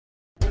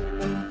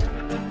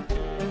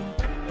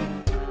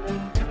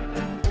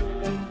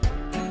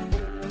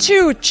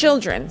Two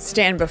children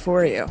stand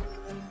before you.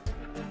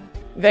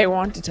 They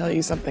want to tell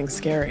you something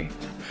scary.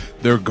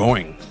 They're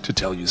going to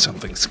tell you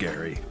something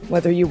scary.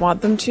 Whether you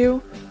want them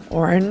to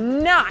or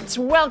not.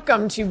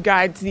 Welcome to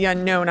Guide to the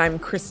Unknown. I'm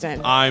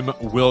Kristen. I'm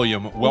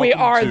William. Welcome We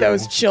are to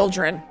those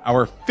children.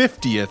 Our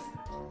 50th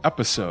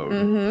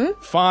episode.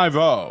 50.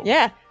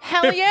 Yeah.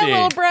 Hell 50. yeah,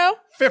 little bro.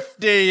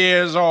 50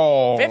 years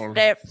old.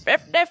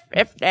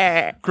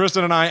 50.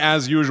 Kristen and I,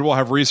 as usual,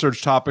 have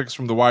researched topics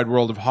from the wide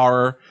world of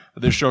horror.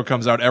 This show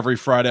comes out every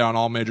Friday on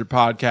all major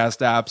podcast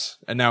apps,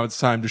 and now it's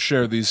time to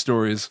share these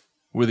stories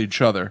with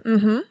each other.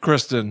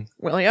 Kristen,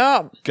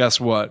 William. guess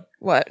what?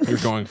 What? You're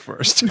going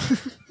first.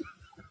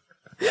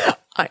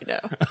 I know.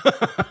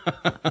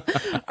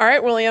 All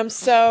right, William.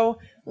 So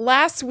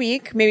last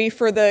week, maybe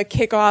for the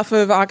kickoff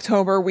of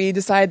October, we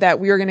decided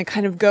that we were going to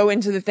kind of go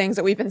into the things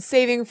that we've been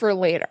saving for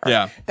later.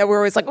 Yeah. That we're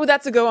always like, oh,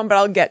 that's a good one, but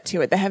I'll get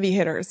to it. The heavy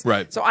hitters.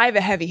 Right. So I have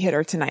a heavy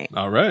hitter tonight.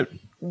 All right.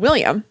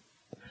 William,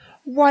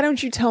 why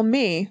don't you tell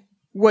me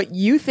what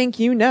you think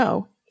you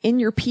know in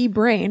your pea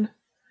brain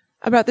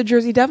about the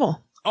Jersey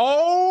Devil?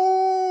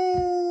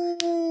 Oh!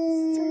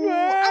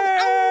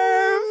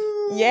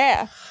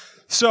 Yeah.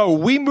 So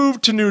we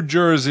moved to New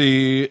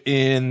Jersey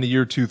in the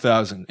year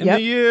 2000. In Yep.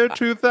 the year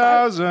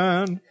 2000.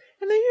 In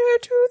the year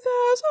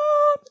 2000.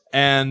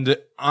 And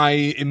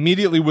I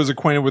immediately was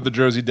acquainted with the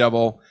Jersey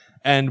Devil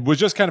and was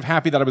just kind of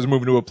happy that I was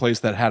moving to a place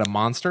that had a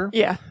monster.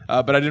 Yeah.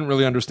 But I didn't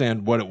really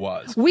understand what it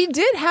was. We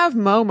did have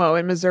Momo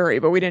in Missouri,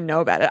 but we didn't know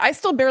about it. I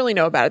still barely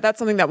know about it. That's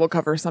something that we'll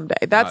cover someday.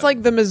 That's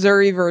like the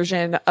Missouri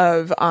version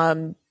of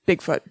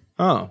Bigfoot.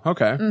 Oh,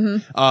 okay.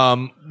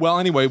 Well,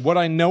 anyway, what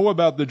I know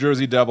about the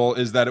Jersey Devil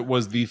is that it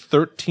was the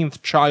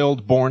 13th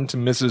child born to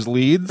Mrs.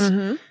 Leeds,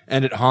 and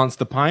it haunts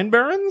the Pine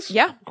Barrens?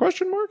 Yeah.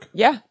 Question mark?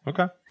 Yeah.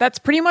 Okay. That's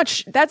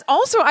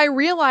also, I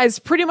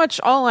realized, pretty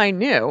much all I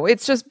knew.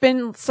 It's just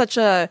been such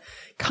a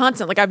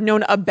constant. Like, I've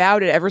known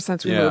about it ever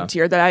since we moved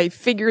here, that I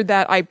figured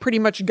that I pretty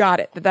much got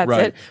it, that's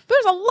Right. it. But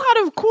there's a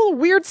lot of cool,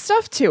 weird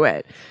stuff to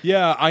it.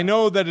 Yeah, I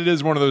know that it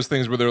is one of those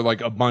things where there are like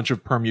a bunch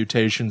of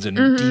permutations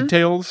and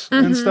details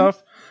and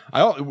stuff.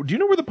 Do you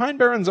know where the Pine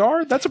Barrens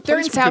are? That's a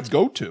place we could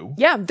go to.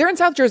 Yeah, they're in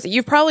South Jersey.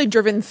 You've probably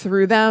driven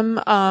through them.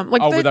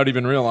 Without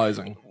even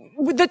realizing.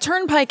 The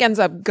turnpike ends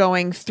up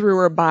going through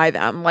or by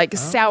them, like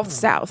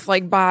south,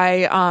 like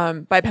by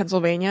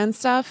Pennsylvania and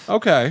stuff.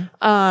 Okay.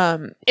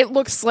 It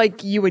looks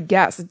like you would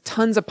guess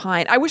tons of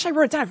pine. I wish I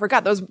wrote it down. I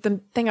forgot. That was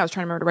the thing I was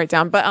trying to remember to write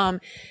down. But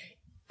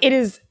it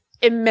is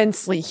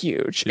immensely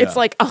huge. Yeah. It's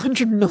like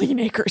 100 million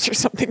acres or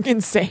something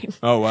insane.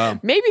 Oh, wow.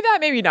 Maybe that,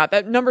 maybe not.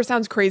 That number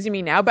sounds crazy to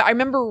me now, but I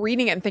remember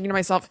reading it and thinking to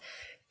myself,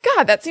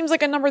 God, that seems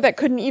like a number that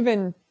couldn't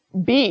even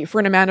be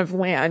for an amount of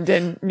land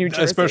in New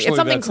Jersey. Especially it's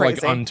something that's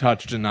crazy. like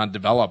untouched and not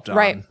developed on.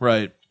 Right.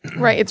 Right.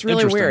 Right. It's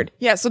really Interesting. weird.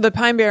 Yeah. So the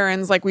Pine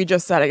Barrens, like we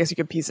just said, I guess you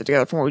could piece it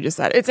together from what we just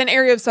said. It's an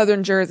area of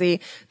southern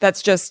Jersey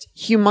that's just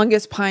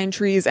humongous pine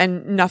trees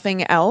and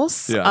nothing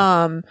else.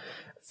 Yeah.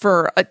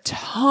 For a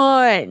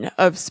ton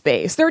of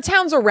space. There are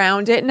towns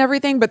around it and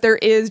everything, but there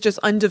is just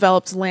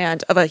undeveloped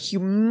land of a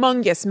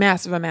humongous,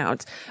 massive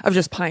amount of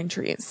just pine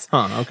trees.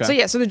 Huh, okay. So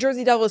yeah, so the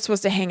Jersey Devil is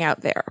supposed to hang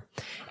out there.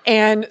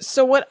 And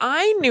so what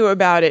I knew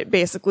about it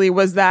basically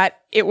was that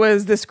it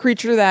was this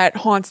creature that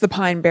haunts the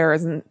Pine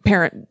Barrens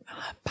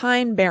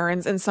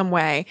in some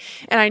way.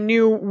 And I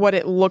knew what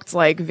it looked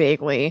like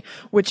vaguely,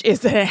 which is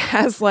that it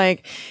has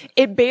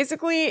it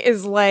basically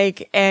is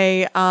like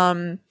a,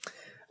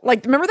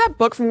 remember that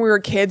book from when we were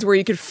kids where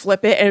you could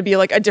flip it and it'd be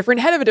like a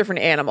different head of a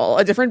different animal,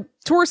 a different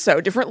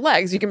torso, different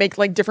legs. You can make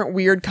like different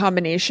weird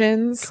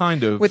combinations.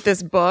 Kind of. With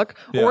this book.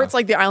 Yeah. Or it's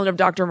like the Island of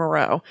Dr.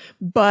 Moreau.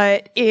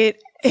 But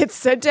it's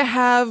said to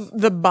have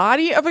the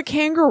body of a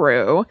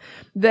kangaroo,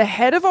 the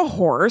head of a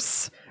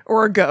horse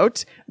or a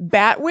goat,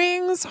 bat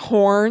wings,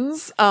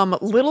 horns,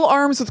 little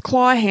arms with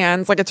claw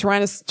hands like a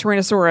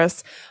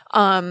Tyrannosaurus,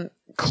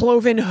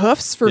 cloven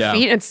hoofs for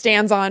feet, and it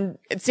stands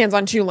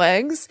on two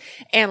legs,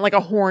 and like a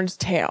horned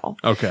tail.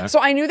 Okay.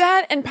 So I knew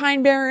that, and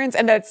Pine Barrens,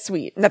 and that's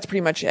sweet. And that's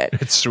pretty much it.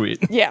 It's sweet.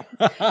 Yeah.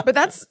 But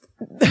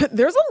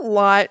there's a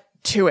lot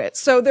to it.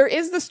 So there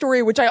is the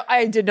story, which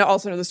I did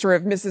also know the story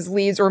of Mrs.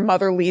 Leeds, or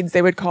Mother Leeds,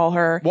 they would call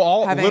her.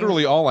 Well,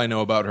 literally all I know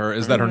about her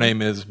is that her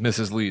name is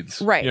Mrs.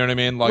 Leeds. Right. You know what I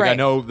mean? Like, Right. I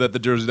know that the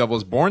Jersey Devil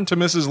is born to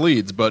Mrs.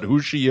 Leeds, but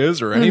who she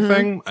is or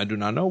anything, I do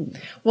not know.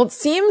 Well, it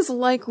seems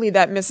likely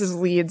that Mrs.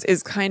 Leeds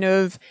is kind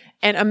of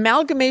an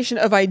amalgamation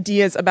of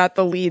ideas about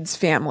the Leeds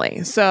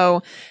family.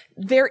 So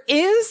there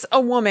is a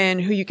woman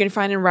who you can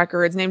find in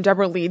records named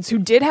Deborah Leeds who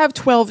did have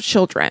 12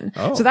 children.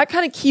 Oh. So that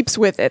kind of keeps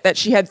with it that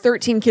she had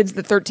 13 kids.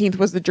 The 13th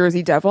was the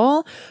Jersey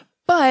Devil.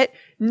 But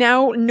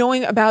now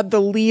knowing about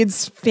the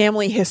Leeds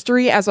family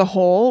history as a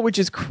whole, which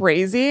is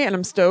crazy, and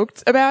I'm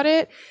stoked about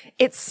it,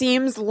 it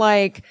seems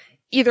like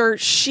either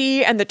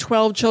she and the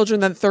 12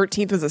 children, then the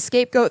 13th was a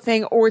scapegoat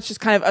thing, or it's just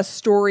kind of a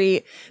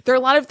story. There are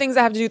a lot of things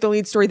that have to do with the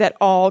lead story that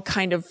all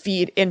kind of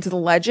feed into the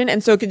legend.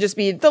 And so it could just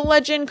be the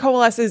legend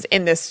coalesces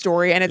in this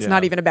story, and it's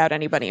not even about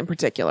anybody in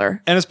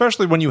particular. And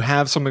especially when you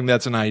have something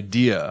that's an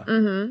idea,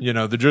 you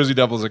know, the Jersey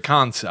Devil is a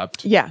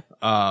concept. Yeah.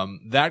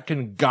 That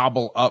can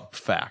gobble up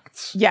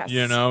facts. Yes.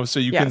 You know, so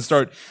you can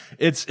start,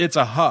 it's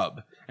a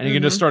hub. And you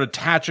can just start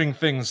attaching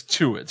things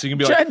to it. So you can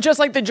be like, just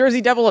like the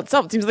Jersey Devil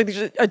itself. It seems like they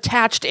just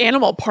attached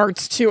animal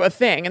parts to a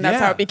thing, and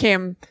that's how it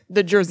became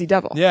the Jersey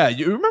Devil. Yeah,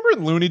 you remember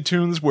in Looney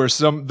Tunes where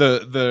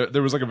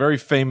there was like a very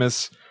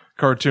famous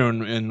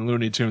cartoon in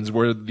Looney Tunes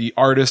where the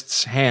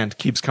artist's hand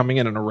keeps coming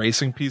in and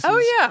erasing pieces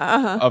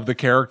of the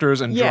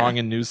characters and drawing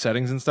in new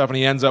settings and stuff, and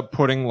he ends up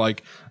putting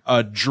like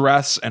a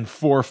dress and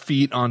 4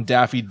 feet on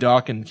Daffy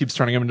Duck and keeps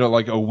turning him into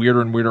like a weirder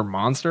and weirder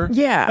monster.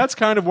 Yeah. That's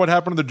kind of what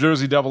happened to the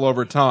Jersey Devil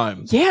over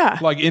time. Yeah.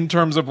 Like in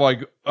terms of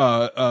like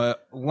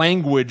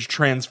language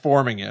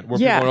transforming it, where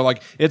people are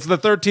like, it's the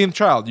 13th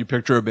child, you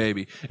picture a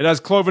baby. It has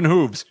cloven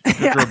hooves, you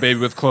picture a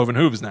baby with cloven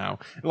hooves now.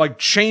 Like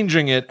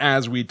changing it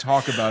as we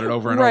talk about it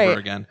over and over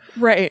again.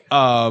 Right.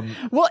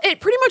 Well,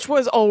 it pretty much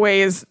was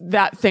always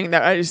that thing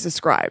that I just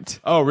described.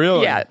 Oh,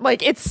 really? Yeah.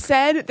 Like it's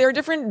said, there are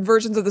different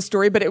versions of the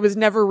story, but it was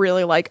never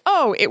really like,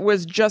 oh, it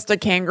was just a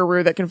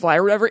kangaroo that can fly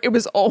or whatever. It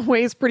was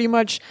always pretty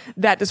much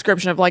that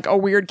description of like a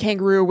weird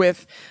kangaroo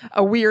with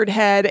a weird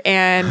head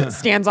and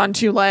stands on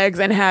 2 legs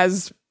and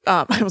has,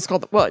 I almost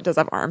called it, well, it does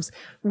have arms,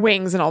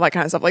 wings and all that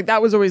kind of stuff. Like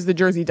that was always the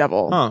Jersey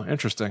Devil. Oh,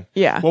 interesting.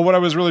 Yeah. Well, what I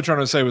was really trying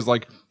to say was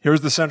like, here's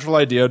the central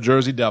idea,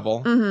 Jersey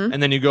Devil.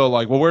 And then you go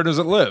like, well, where does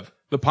it live?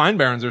 The Pine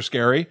Barrens are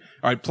scary.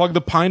 All right, plug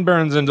the Pine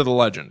Barrens into the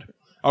legend.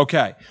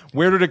 Okay.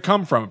 Where did it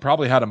come from? It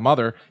probably had a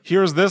mother.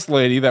 Here's this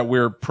lady that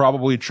we're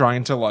probably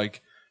trying to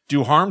like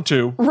do harm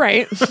to.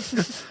 Right.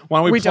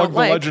 Why don't we plug the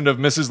legend of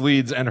Mrs.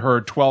 Leeds and her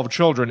 12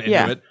 children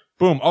into it?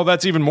 Boom. Oh,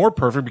 that's even more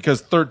perfect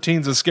because 13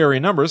 is a scary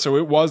number. So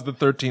it was the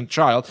 13th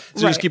child.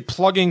 So you just keep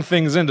plugging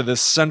things into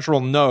this central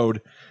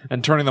node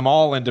and turning them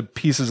all into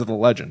pieces of the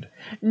legend.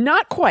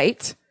 Not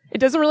quite. It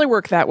doesn't really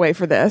work that way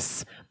for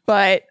this,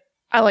 but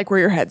I like where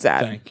your head's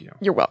at. Thank you.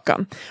 You're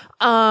welcome.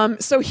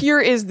 So here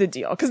is the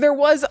deal. Because there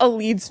was a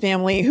Leeds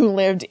family who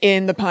lived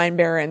in the Pine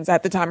Barrens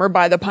at the time, or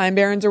by the Pine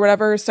Barrens or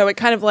whatever. So it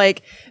kind of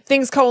like,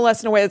 things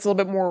coalesce in a way that's a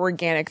little bit more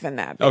organic than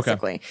that,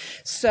 basically. Okay.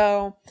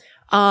 So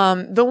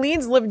the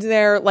Leeds lived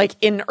there like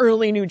in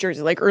early New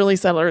Jersey, like early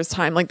settlers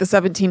time, like the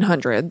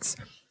 1700s.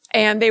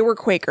 And they were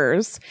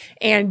Quakers.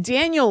 And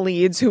Daniel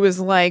Leeds, who was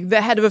like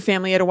the head of a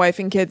family, had a wife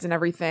and kids and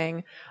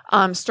everything,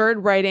 started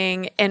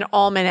writing an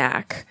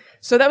almanac.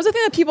 So that was a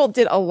thing that people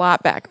did a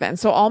lot back then.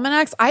 So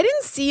almanacs, I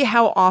didn't see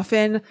how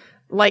often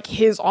like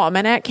his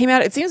almanac came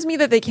out. It seems to me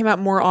that they came out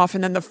more often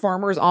than the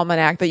Farmer's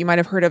Almanac that you might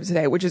have heard of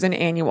today, which is an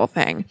annual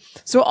thing.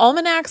 So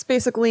almanacs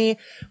basically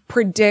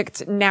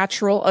predict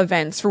natural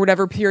events for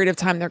whatever period of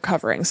time they're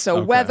covering.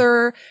 So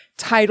weather,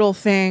 tidal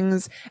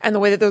things, and the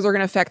way that those are going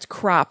to affect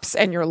crops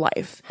and your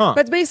life.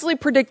 That's basically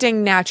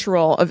predicting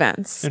natural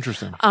events.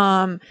 Interesting.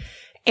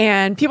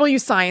 And people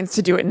use science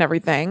to do it and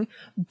everything.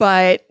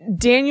 But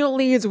Daniel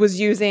Leeds was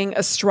using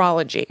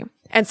astrology.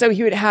 And so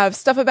he would have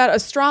stuff about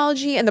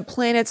astrology and the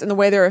planets and the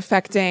way they're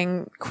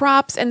affecting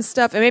crops and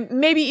stuff. And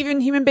maybe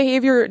even human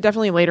behavior,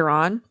 definitely later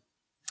on,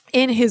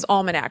 in his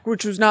almanac,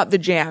 which was not the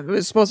jam. It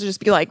was supposed to just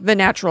be like the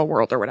natural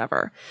world or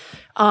whatever.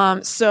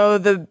 So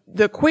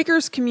the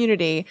Quakers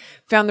community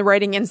found the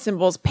writing and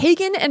symbols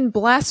pagan and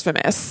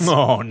blasphemous.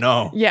 Oh,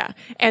 no. Yeah.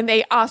 And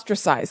they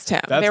ostracized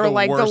him. They were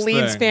like, the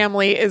Leeds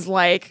family is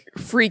like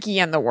freaky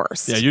and the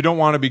worst. Yeah, you don't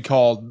want to be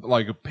called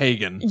like a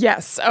pagan.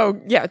 Yes.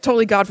 Oh, yeah.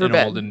 Totally. God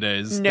forbid. In olden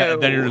days. No.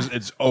 Then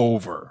it's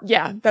over.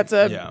 Yeah. That's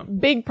a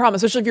big problem,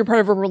 especially if you're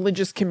part of a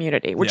religious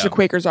community, which the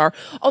Quakers are.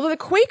 Although the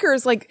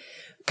Quakers, like,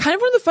 kind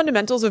of one of the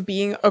fundamentals of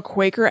being a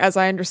Quaker, as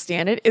I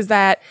understand it, is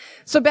that,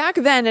 so back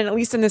then, and at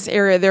least in this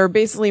area, there were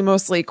basically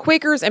mostly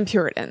Quakers and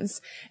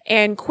Puritans.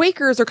 And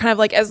Quakers are kind of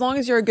like, as long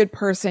as you're a good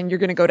person, you're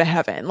going to go to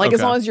heaven. Like,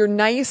 as long as you're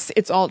nice,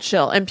 it's all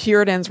chill. And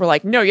Puritans were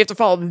like, no, you have to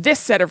follow this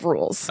set of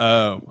rules.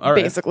 Oh, all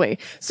right. Basically.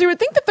 So you would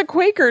think that the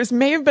Quakers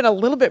may have been a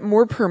little bit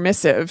more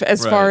permissive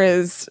as far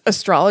as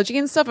astrology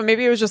and stuff, and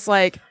maybe it was just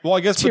like, well,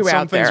 I guess too some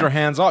out things there. are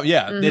hands off.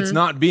 Yeah, it's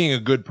not being a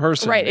good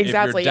person. Right,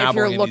 exactly. If you're, if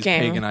you're looking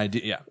pagan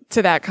idea.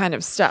 to that kind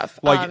of stuff.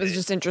 Like, it's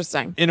just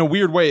interesting. In a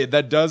weird way,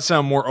 that does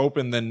sound more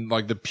open than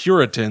like the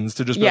Puritans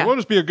to just be like, well,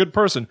 just be a good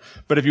person.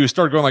 But if you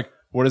start going like,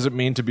 what does it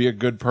mean to be a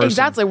good person?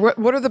 Exactly.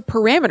 What are the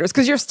parameters?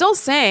 Because you're still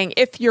saying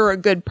if you're a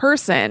good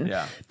person,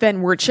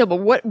 then we're chill.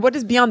 But what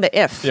is beyond the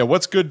if? Yeah,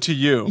 what's good to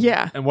you?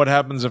 Yeah. And what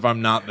happens if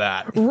I'm not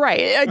that?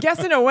 Right. I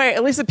guess in a way,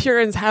 at least the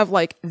Puritans have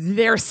like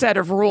their set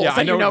of rules that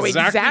I know you know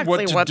exactly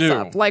what to what's do.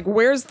 up. Like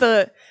where's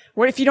the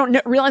What if you don't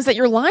realize that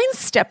your line's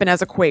stepping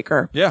as a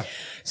Quaker? Yeah.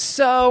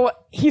 So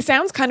he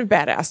sounds kind of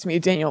badass to me,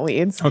 Daniel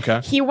Leeds.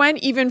 Okay. He went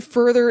even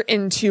further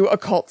into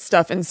occult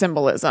stuff and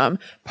symbolism,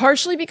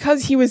 partially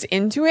because he was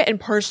into it and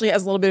partially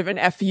as a little bit of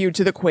an FU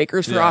to the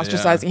Quakers for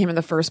ostracizing him in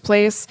the first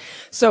place.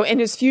 So in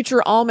his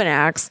future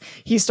almanacs,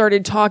 he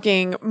started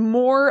talking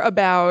more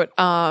about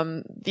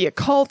the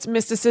occult,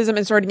 mysticism,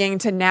 and started getting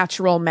into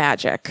natural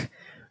magic.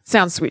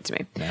 Sounds sweet to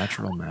me.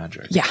 Natural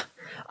magic. Yeah.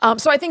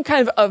 So I think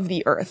kind of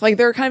the earth, like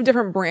there are kind of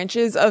different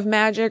branches of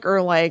magic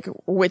or like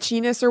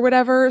witchiness or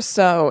whatever.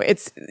 So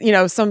it's,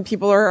 some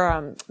people are, I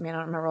don't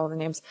remember all the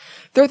names.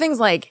 There are things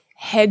like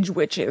hedge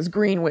witches,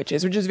 green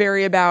witches, which is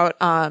very about,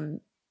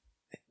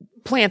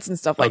 plants and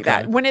stuff like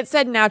that. When it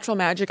said natural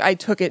magic, I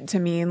took it to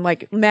mean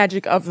like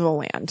magic of the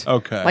land.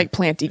 Okay. Like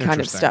planty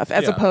kind of stuff,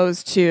 as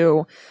opposed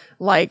to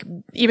like,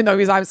 even though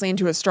he was obviously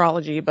into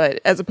astrology, but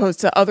as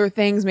opposed to other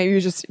things, maybe he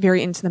was just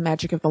very into the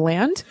magic of the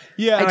land.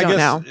 Yeah, I don't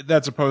know.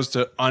 That's opposed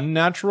to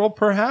unnatural,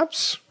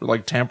 perhaps? Or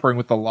like tampering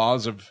with the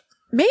laws of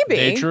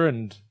nature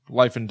and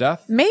life and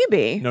death?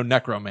 Maybe. No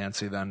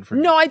necromancy then.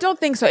 No, I don't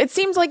think so. It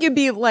seems like it'd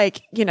be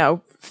like,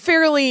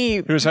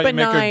 fairly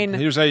benign.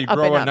 Here's how you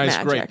grow a nice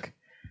grape.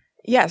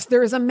 Yes,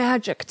 there is a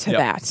magic to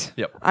that,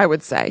 I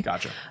would say.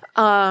 Gotcha.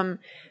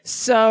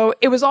 So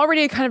it was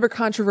already kind of a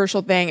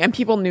controversial thing and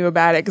people knew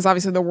about it because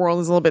obviously the world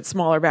was a little bit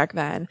smaller back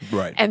then.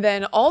 Right. And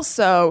then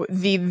also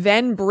the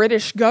then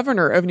British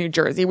governor of New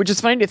Jersey, which is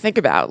funny to think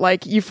about.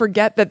 Like you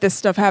forget that this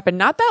stuff happened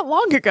not that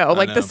long ago,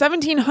 like the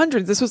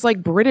 1700s. This was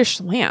like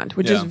British land,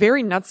 which is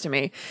very nuts to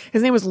me.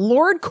 His name was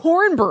Lord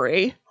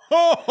Cornbury.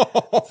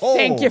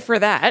 Thank you for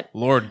that.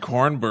 Lord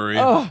Cornbury.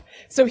 Oh,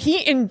 so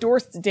he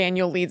endorsed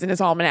Daniel Leeds in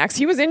his almanacs.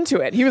 He was into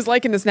it. He was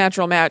liking this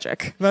natural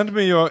magic. Lend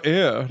me your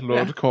ear,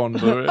 Lord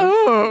Cornbury.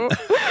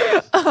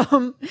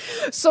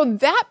 So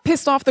that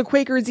pissed off the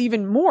Quakers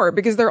even more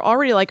because they're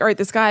already like, all right,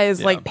 this guy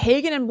is like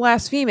pagan and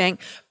blaspheming.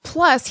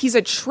 Plus he's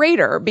a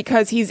traitor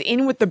because he's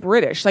in with the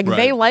British. Like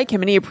they like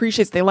him and he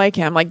appreciates they like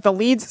him. Like the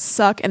Leeds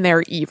suck and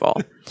they're evil.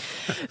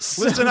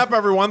 Listen up,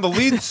 everyone. The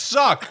Leeds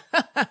suck.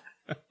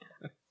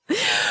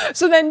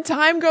 So then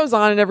time goes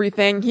on and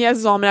everything. He has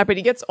his almanac, but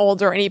he gets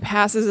older and he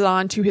passes it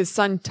on to his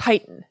son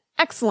Titan.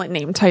 Excellent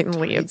name, Titan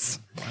Leeds.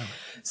 Wow.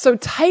 So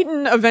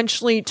Titan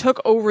eventually took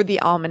over the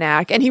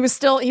almanac and he was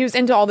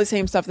into all the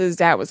same stuff that his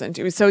dad was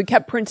into. So he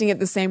kept printing it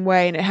the same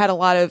way and it had a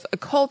lot of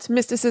occult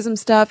mysticism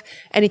stuff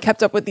and he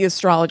kept up with the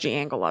astrology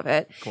angle of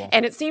it. Cool.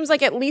 And it seems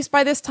like at least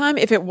by this time,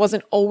 if it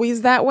wasn't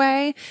always that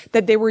way,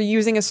 that they were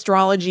using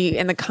astrology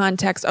in the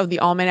context of the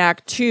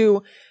almanac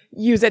to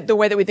use it the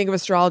way that we think of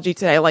astrology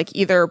today, like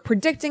either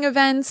predicting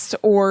events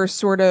or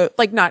sort of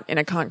like not in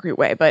a concrete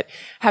way, but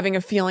having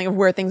a feeling of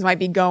where things might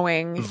be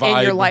going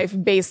in your life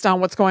based on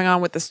what's going on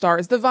with the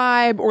stars, the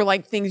vibe, or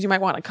like things you might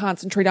want to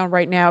concentrate on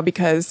right now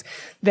because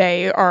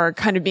they are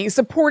kind of being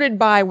supported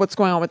by what's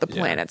going on with the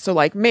planet. So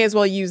like may as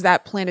well use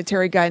that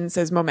planetary guidance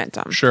as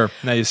momentum. Sure.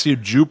 Now you see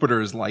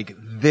Jupiter is like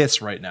this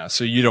right now,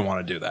 so you don't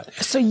want to do that.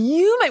 So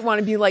you might want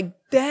to be like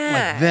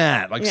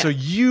that. So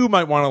you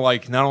might want to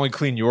like not only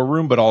clean your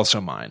room, but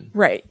also mine.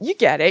 Right. You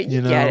get it.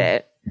 You get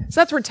it.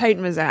 So that's where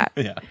Titan was at.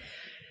 Yeah.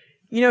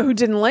 You know who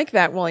didn't like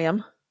that,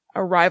 William?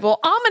 A rival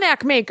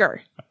almanac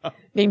maker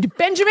named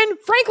Benjamin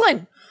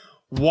Franklin.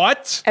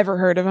 What? Ever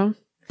heard of him?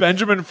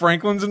 Benjamin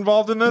Franklin's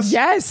involved in this?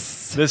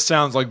 Yes. This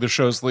sounds like the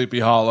show Sleepy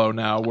Hollow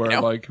now,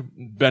 where like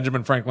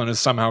Benjamin Franklin is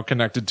somehow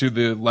connected to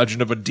the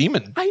legend of a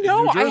demon. I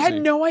know. I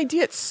had no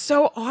idea. It's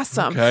so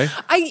awesome. Okay.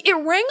 It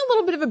rang a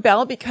little bit of a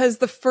bell because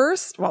the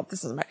first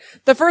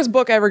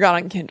book I ever got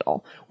on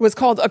Kindle was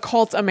called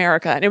Occult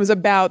America. And it was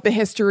about the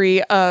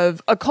history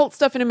of occult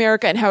stuff in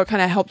America and how it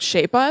kind of helped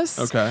shape us.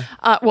 Okay.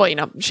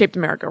 Shaped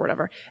America or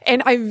whatever.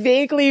 And I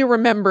vaguely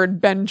remembered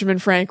Benjamin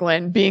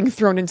Franklin being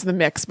thrown into the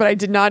mix, but I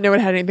did not know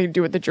it had anything to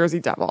do with the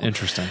Jersey Devil.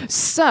 Interesting.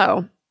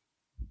 So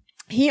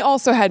he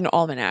also had an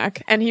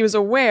almanac and he was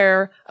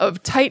aware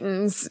of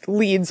Titan's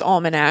Leeds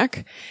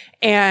almanac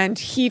and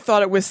he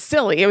thought it was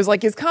silly. It was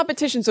like his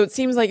competition. So it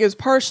seems like it was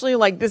partially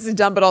like this is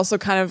dumb, but also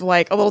kind of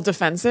like a little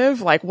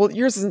defensive. Like, well,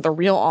 yours isn't the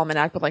real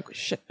almanac, but like,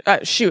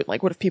 shoot,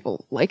 like what if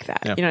people like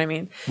that? Yeah. You know what I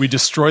mean? We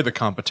destroy the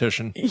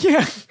competition.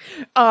 Yeah.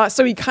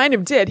 So he kind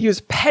of did. He was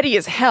petty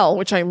as hell,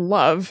 which I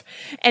love.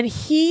 And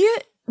he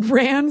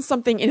ran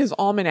something in his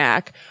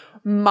almanac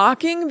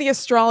mocking the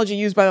astrology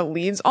used by the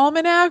Leeds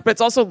almanac, but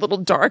it's also a little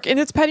dark in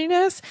its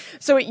pettiness.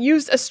 So it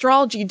used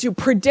astrology to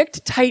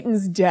predict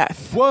Titan's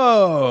death.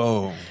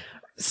 Whoa.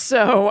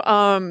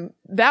 So,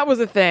 that was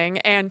a thing.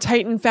 And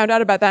Titan found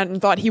out about that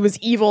and thought he was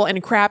evil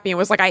and crappy and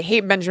was like, I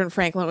hate Benjamin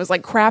Franklin. It was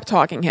like crap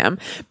talking him.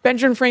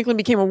 Benjamin Franklin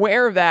became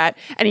aware of that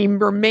and he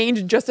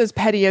remained just as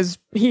petty as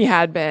he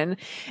had been.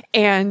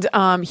 And,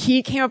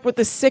 he came up with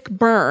the sick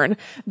burn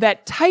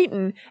that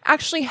Titan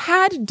actually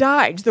had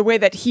died the way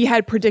that he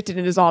had predicted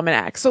in his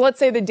almanac. So let's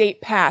say the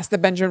date passed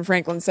that Benjamin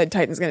Franklin said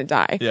Titan's going to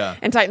die. Yeah.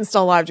 And Titan's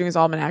still alive doing his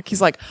almanac.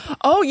 He's like,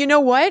 oh, you know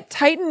what?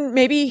 Titan,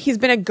 maybe he's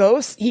been a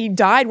ghost. He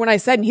died when I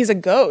said, and he's a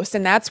ghost.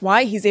 And that's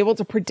why he's able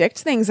to predict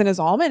things in his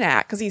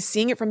almanac because he's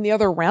seeing it from the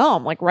other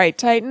realm. Like, right,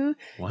 Titan?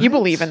 What? You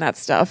believe in that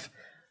stuff.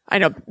 I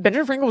know.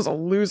 Benjamin Franklin was a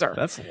loser.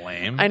 That's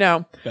lame. I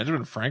know.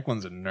 Benjamin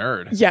Franklin's a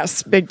nerd.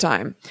 Yes, big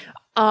time.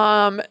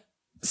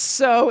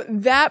 So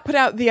that put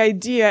out the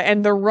idea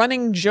and the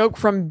running joke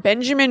from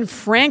Benjamin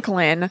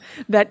Franklin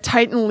that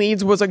Titan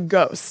Leeds was a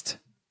ghost.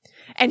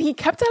 And he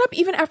kept that up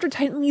even after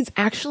Titan Leeds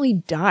actually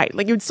died.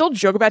 Like, he would still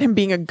joke about him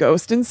being a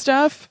ghost and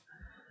stuff.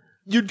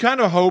 You'd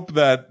kind of hope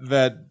that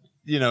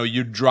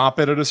you'd drop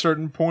it at a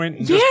certain point.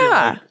 And just be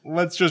like,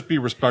 let's just be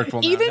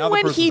respectful now. Even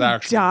when he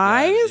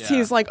dies,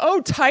 he's like,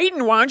 oh,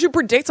 Titan, why don't you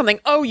predict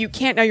something? Oh, you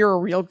can't. Now you're a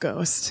real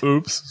ghost.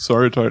 Oops.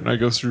 Sorry, Titan. I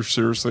guess you're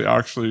seriously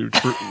actually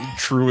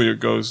truly a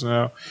ghost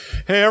now.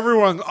 Hey,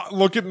 everyone,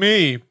 look at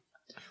me.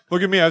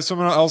 Look at me. I have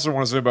something else I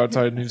want to say about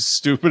Titan. He's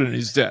stupid and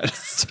he's dead.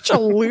 Such a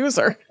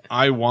loser.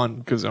 I won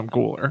because I'm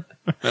cooler.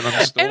 And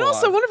I'm still alive.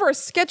 Also one of our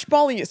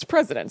sketchballiest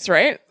presidents,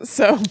 right?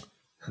 So.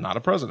 Not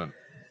a president.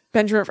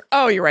 Benjamin.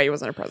 Oh, you're right. He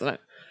wasn't a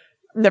president.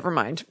 Never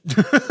mind.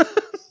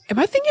 Am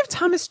I thinking of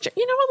Thomas?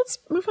 You know what? Let's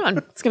move on.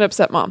 It's going to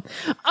upset Mom.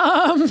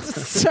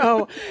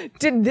 So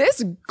did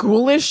this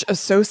ghoulish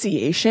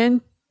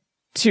association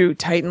to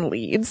Titan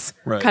Leeds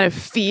kind of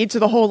feed to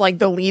the whole, like,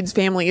 the Leeds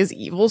family is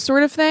evil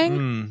sort of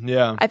thing?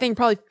 Yeah. I think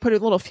probably put a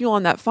little fuel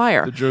on that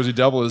fire. The Jersey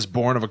Devil is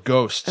born of a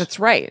ghost. That's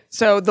right.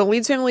 So the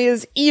Leeds family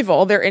is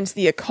evil. They're into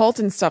the occult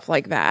and stuff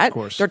like that. Of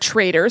course. They're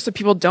traitors, so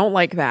people don't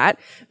like that.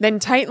 Then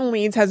Titan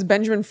Leeds has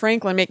Benjamin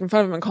Franklin making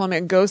fun of him and calling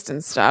him a ghost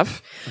and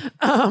stuff.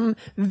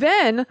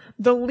 Then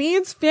the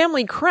Leeds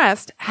family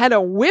crest had a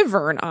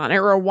wyvern on it,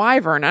 or a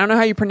wyvern. I don't know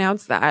how you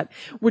pronounce that,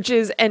 which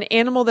is an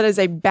animal that is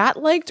a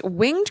bat-legged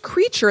winged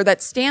creature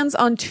that stands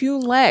on two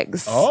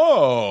legs.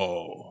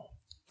 Oh.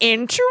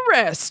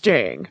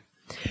 Interesting.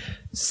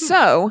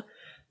 So,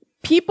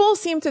 people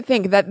seem to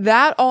think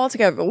that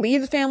altogether, the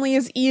Leeds family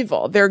is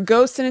evil. They're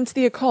ghosts and into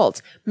the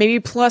occult. Maybe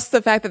plus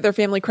the fact that their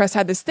family crest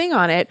had this thing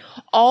on it,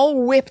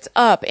 all whipped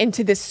up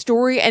into this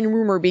story and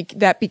rumor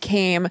that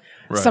became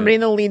somebody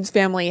in the Leeds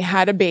family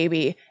had a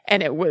baby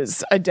and it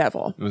was a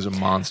devil. It was a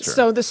monster.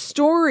 So the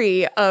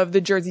story of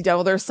the Jersey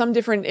Devil, there are some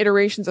different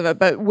iterations of it,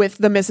 but with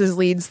the Mrs.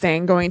 Leeds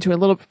thing going to a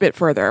little bit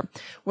further,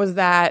 was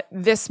that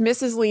this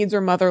Mrs. Leeds or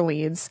Mother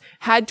Leeds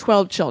had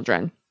 12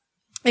 children.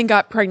 And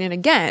got pregnant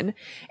again.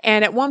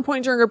 And at one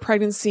point during her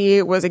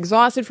pregnancy was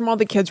exhausted from all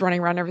the kids running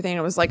around and everything. And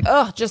it was like,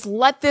 ugh, just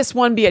let this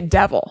one be a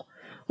devil.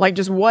 Like,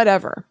 just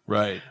whatever.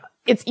 Right.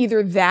 It's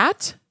either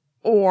that,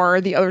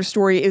 or the other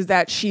story is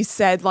that she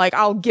said, like,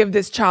 I'll give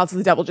this child to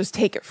the devil, just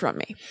take it from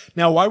me.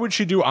 Now, why would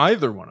she do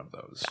either one of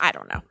those? I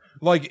don't know.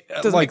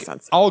 Doesn't make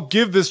sense. I'll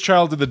give this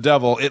child to the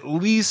devil, at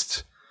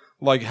least,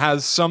 like,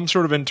 has some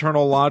sort of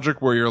internal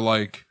logic where you're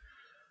like,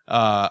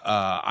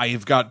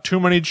 I've got too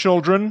many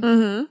children.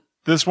 Mm-hmm.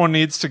 This one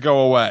needs to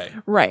go away.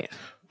 Right.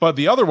 But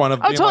the other one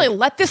of totally.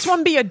 Let this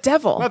one be a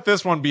devil. Let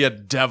this one be a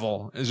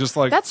devil is just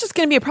like, that's just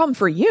going to be a problem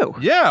for you.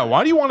 Yeah.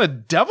 Why do you want a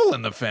devil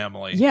in the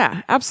family?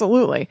 Yeah,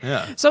 absolutely.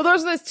 Yeah. So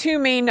those are the two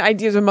main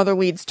ideas of Mother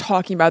Leeds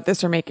talking about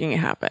this or making it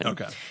happen.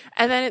 Okay.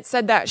 And then it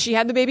said that she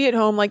had the baby at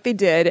home like they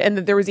did, and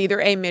that there was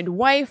either a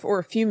midwife or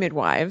a few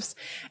midwives,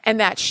 and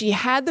that she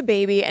had the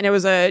baby and it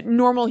was a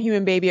normal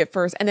human baby at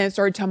first, and then it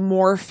started to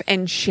morph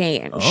and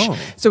change. Oh.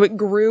 So it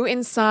grew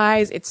in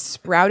size, it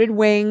sprouted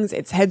wings,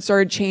 its head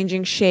started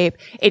changing shape.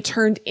 It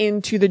turned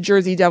into the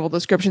Jersey Devil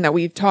description that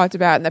we've talked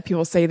about and that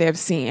people say they have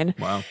seen.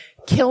 Wow.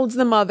 Killed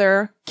the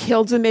mother,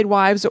 killed the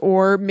midwives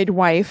or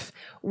midwife,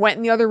 went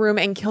in the other room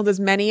and killed as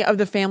many of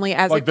the family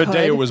as it could. Like the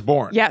day it was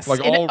born? Yes.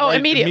 Like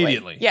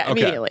immediately. Yeah, okay.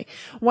 Immediately.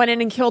 Went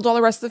in and killed all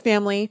the rest of the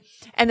family,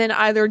 and then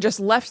either just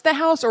left the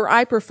house or,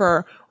 I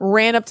prefer,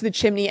 ran up to the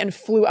chimney and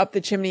flew up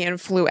the chimney and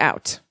flew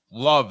out.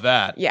 Love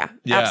that. Yeah,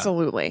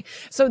 absolutely.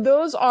 So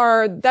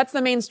that's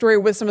the main story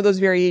with some of those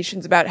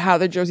variations about how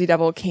the Jersey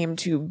Devil came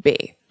to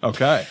be.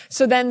 Okay.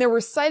 So then there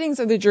were sightings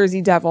of the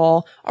Jersey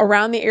Devil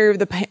around the area of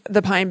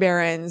the Pine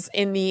Barrens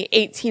in the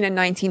 18 and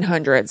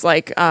 1900s.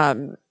 Like,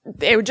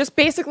 they were just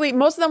basically,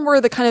 most of them were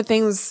the kind of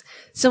things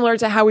similar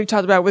to how we've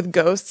talked about with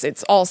ghosts.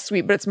 It's all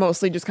sweet, but it's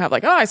mostly just kind of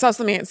like, oh, I saw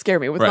something that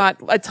scared me, with not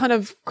a ton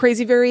of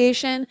crazy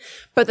variation.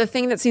 But the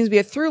thing that seems to be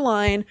a through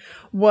line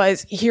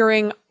was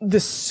hearing the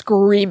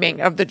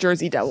screaming of the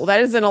Jersey Devil.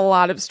 That is in a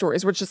lot of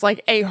stories, which is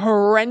like a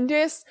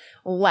horrendous,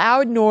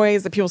 loud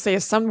noise that people say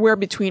is somewhere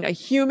between a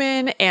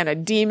human and a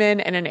demon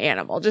and an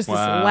animal. Just this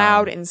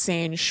loud,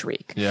 insane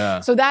shriek. Yeah.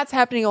 So that's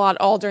happening a lot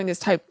all during this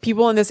time.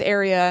 People in this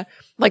area,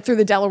 like through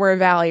the Delaware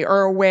Valley,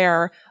 are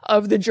aware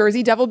of the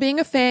Jersey Devil being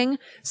a thing.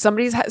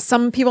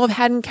 Some people have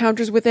had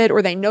encounters with it,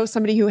 or they know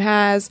somebody who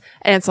has,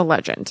 and it's a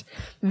legend.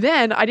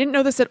 Then, I didn't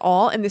know this at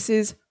all, and this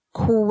is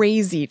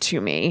crazy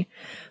to me.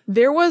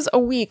 There was a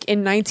week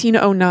in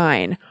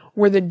 1909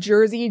 where the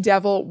Jersey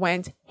Devil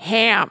went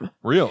ham.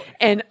 Really?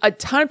 And a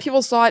ton of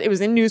people saw it. It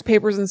was in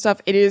newspapers and stuff.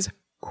 It is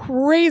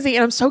crazy.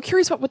 And I'm so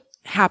curious what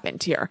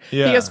happened here.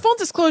 Yeah. Because full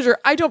disclosure,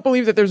 I don't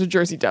believe that there's a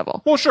Jersey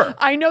Devil. Well, sure.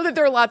 I know that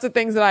there are lots of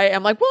things that I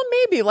am like, well,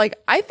 maybe. Like,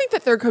 I think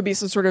that there could be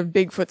some sort of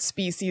Bigfoot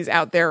species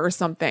out there or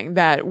something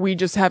that we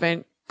just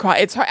haven't caught.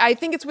 It's hard. I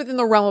think it's within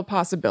the realm of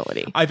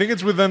possibility. I think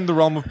it's within the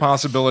realm of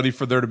possibility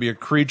for there to be a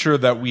creature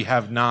that we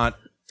have not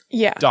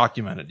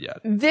documented yet.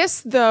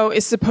 This, though,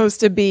 is supposed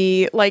to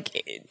be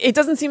like, it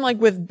doesn't seem like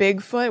with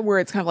Bigfoot where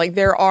it's kind of like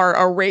there are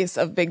a race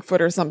of Bigfoot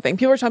or something.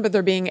 People are talking about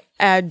there being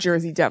a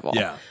Jersey Devil.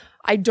 Yeah.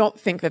 I don't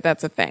think that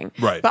that's a thing.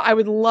 Right. But I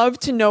would love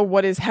to know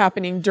what is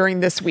happening during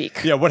this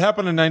week. Yeah, what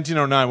happened in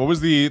 1909? What was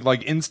the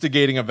like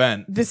instigating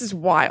event? This is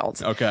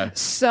wild. Okay.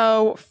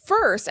 So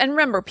first, and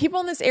remember, people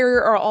in this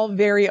area are all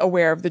very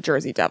aware of the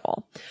Jersey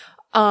Devil.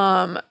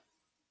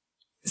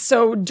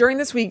 So during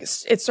this week,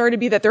 it started to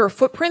be that there are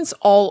footprints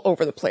all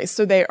over the place.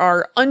 So they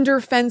are under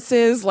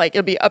fences, like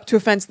it'll be up to a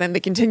fence, then they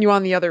continue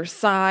on the other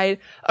side,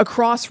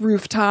 across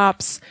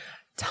rooftops.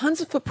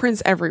 Tons of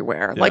footprints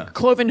everywhere, like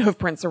cloven hoof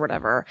prints or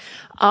whatever,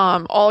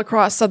 all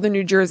across southern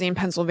New Jersey and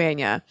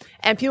Pennsylvania.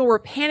 And people were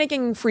panicking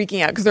and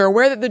freaking out because they're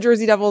aware that the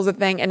Jersey Devil is a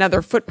thing and now there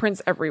are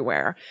footprints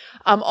everywhere.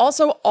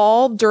 Also,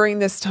 all during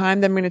this time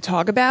that I'm going to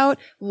talk about,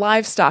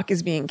 livestock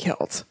is being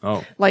killed.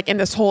 Oh. Like in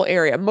this whole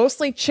area,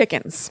 mostly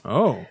chickens.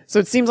 Oh. So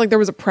it seems like there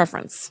was a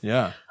preference.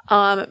 Yeah.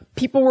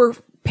 People were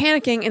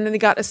panicking, and then they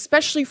got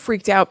especially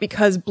freaked out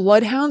because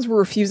bloodhounds were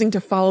refusing to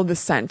follow the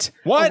scent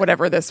of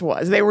whatever this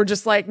was. They were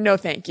just like, no,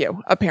 thank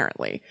you,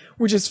 apparently,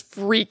 which is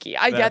freaky.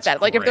 I get that.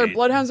 Like, if their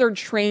bloodhounds are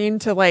trained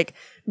to like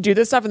do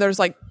this stuff and they're just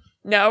like,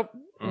 nope,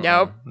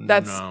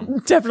 that's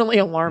definitely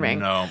alarming.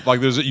 No,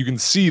 like you can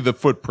see the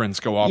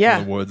footprints go off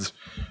in the woods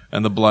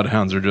and the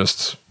bloodhounds are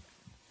just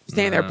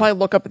standing there, probably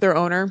look up at their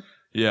owner.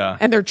 Yeah.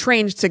 And they're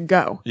trained to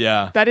go.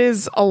 Yeah. That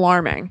is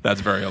alarming.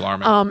 That's very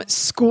alarming.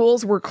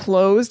 Schools were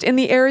closed in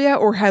the area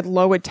or had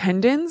low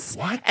attendance.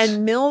 What?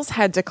 And mills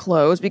had to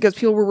close because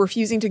people were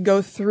refusing to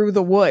go through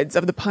the woods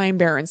of the Pine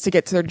Barrens to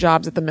get to their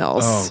jobs at the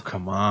mills. Oh,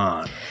 come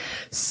on.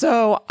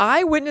 So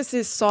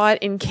eyewitnesses saw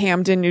it in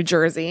Camden, New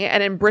Jersey,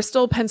 and in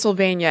Bristol,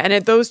 Pennsylvania. And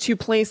at those two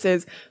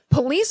places,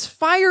 police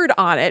fired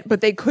on it,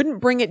 but they couldn't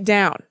bring it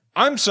down.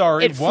 I'm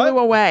sorry. It flew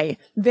away.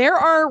 There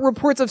are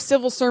reports of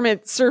civil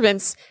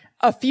servants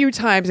a few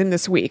times in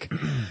this week.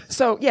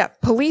 So yeah,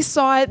 police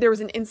saw it. There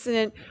was an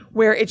incident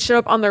where it showed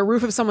up on the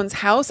roof of someone's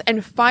house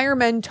and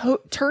firemen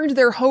turned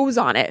their hose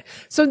on it.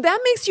 So that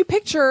makes you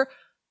picture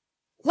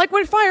like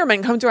when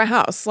firemen come to a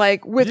house,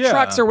 like with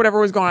trucks or whatever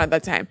was going on at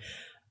that time.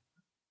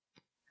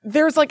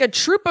 There's like a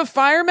troop of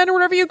firemen or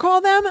whatever you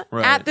call them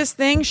at this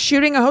thing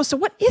shooting a hose. So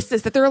what is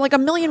this? That there are like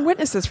 1 million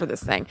witnesses for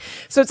this thing.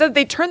 So it said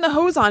they turned the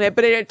hose on it,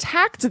 but it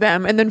attacked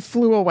them and then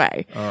flew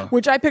away,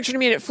 which I pictured to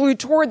me. And it flew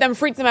toward them,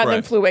 freaked them out, and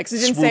then flew away. Cause it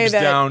didn't say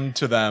that down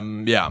to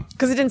them. Yeah.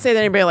 Cause it didn't say that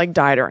anybody like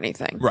died or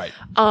anything. Right.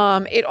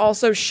 It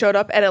also showed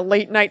up at a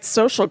late night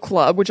social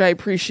club, which I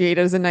appreciate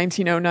as a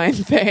 1909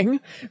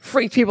 thing,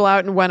 freaked people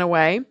out and went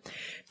away.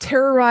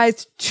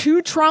 Terrorized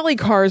 2 trolley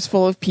cars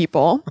full of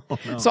people. Oh,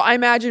 no. So I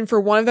imagine for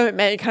one of them,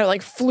 it kind of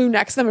like flew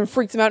next to them and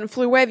freaked them out and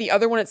flew away. The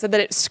other one, it said that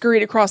it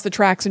scurried across the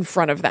tracks in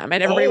front of them.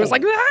 And everybody was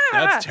like, ah!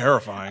 That's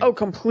terrifying. Oh,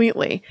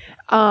 completely.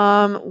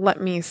 Let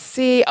me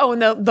see. Oh,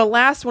 and the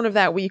last one of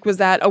that week was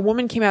that a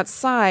woman came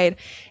outside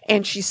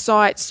and she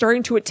saw it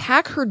starting to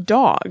attack her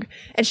dog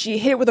and she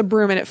hit it with a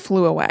broom and it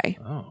flew away.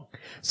 Oh.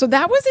 So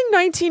that was in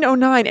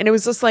 1909. And it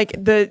was just like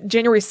the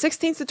January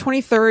 16th to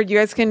 23rd. You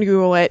guys can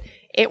Google it.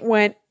 It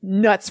went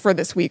nuts for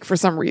this week for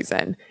some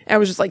reason. And it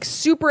was just like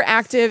super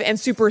active and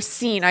super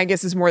seen, I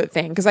guess is more the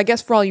thing. Because I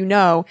guess for all you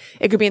know,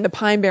 it could be in the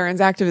Pine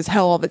Barrens active as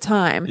hell all the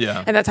time.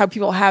 Yeah. And that's how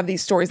people have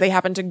these stories. They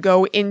happen to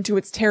go into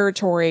its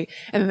territory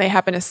and then they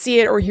happen to see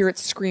it or hear it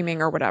screaming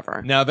or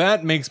whatever. Now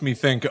that makes me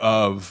think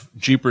of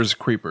Jeepers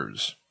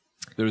Creepers.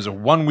 There was a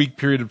 1 week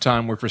period of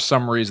time where for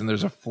some reason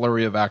there's a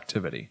flurry of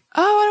activity.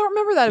 Oh, I don't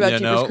remember that about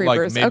Jeepers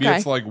Creepers. Like maybe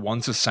it's like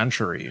once a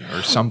century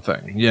or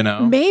something, you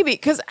know? Maybe,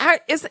 because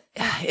is that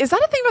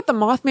a thing about the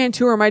Mothman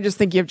too, or am I just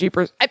thinking of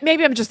Jeepers?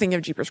 Maybe I'm just thinking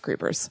of Jeepers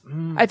Creepers.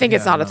 I think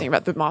it's not a thing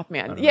about the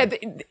Mothman. Yeah,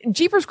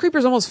 Jeepers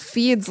Creepers almost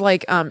feeds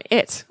like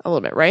it a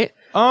little bit, right?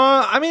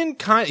 I mean,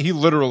 he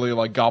literally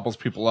like gobbles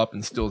people up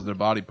and steals their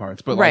body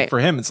parts. But like for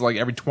him, it's like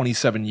every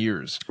 27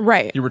 years.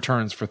 Right. He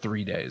returns for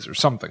 3 days or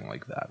something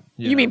like that.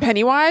 You mean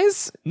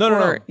Pennywise?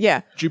 No.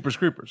 Yeah. Jeepers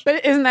Creepers.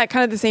 But isn't that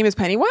kind of the same as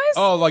Pennywise?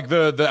 Oh, like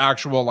the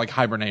actual like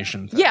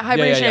hibernation thing. Yeah,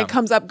 hibernation. It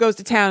comes up, goes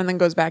to town, and then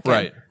goes back in.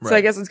 Right. So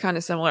I guess it's kind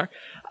of similar.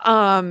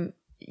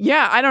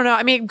 Yeah, I don't know.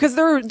 I mean, because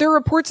there are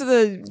reports of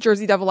the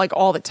Jersey Devil like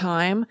all the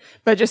time,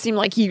 but it just seemed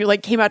like he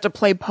like came out to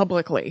play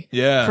publicly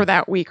for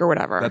that week or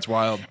whatever. That's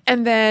wild.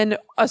 And then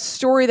a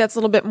story that's a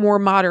little bit more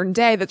modern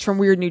day that's from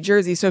Weird New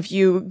Jersey. So if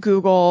you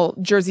Google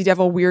Jersey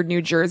Devil Weird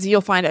New Jersey,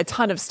 you'll find a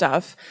ton of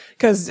stuff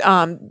because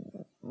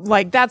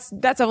like that's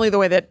definitely the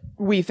way that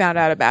we found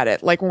out about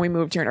it. Like when we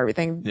moved here and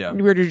everything,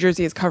 Weird New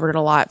Jersey has covered it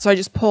a lot. So I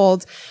just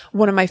pulled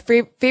one of my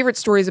favorite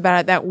stories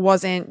about it that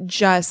wasn't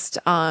just,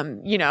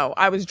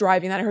 I was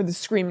driving and I heard the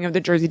screaming of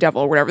the Jersey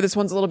Devil or whatever. This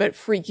one's a little bit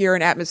freakier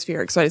and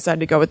atmospheric. So I decided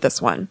to go with this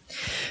one.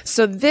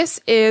 So this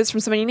is from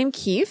somebody named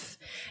Keith,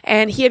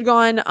 and he had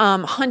gone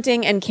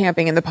hunting and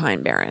camping in the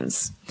Pine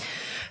Barrens.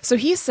 So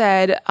he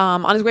said,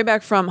 on his way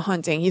back from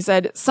hunting, he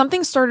said,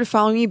 something started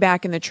following me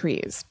back in the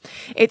trees.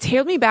 It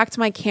tailed me back to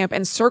my camp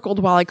and circled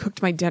while I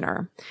cooked my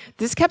dinner.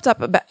 This kept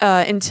up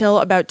until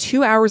about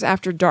 2 hours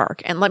after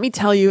dark. And let me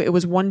tell you, it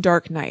was one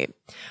dark night.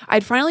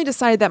 I'd finally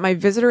decided that my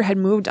visitor had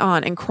moved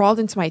on and crawled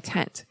into my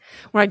tent.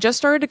 When I just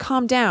started to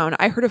calm down,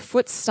 I heard a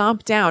foot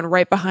stomp down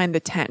right behind the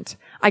tent.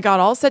 I got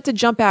all set to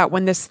jump out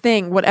when this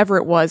thing, whatever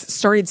it was,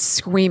 started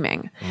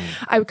screaming.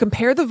 I would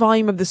compare the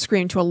volume of the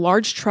scream to a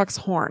large truck's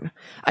horn.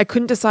 I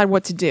couldn't decide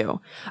what to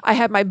do. I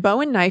had my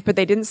bow and knife, but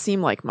they didn't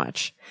seem like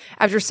much.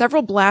 After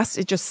several blasts,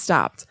 it just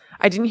stopped.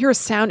 I didn't hear a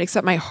sound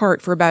except my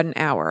heart for about an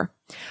hour.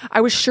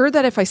 I was sure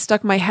that if I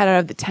stuck my head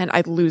out of the tent,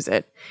 I'd lose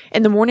it.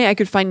 In the morning, I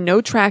could find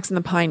no tracks in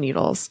the pine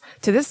needles.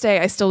 To this day,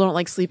 I still don't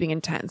like sleeping in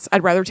tents.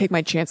 I'd rather take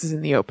my chances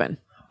in the open.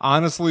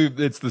 Honestly,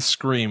 it's the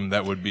scream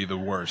that would be the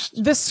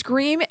worst. The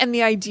scream and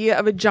the idea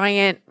of a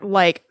giant,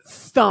 like,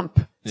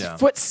 thump,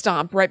 foot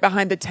stomp right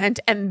behind the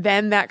tent, and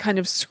then that kind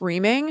of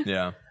screaming.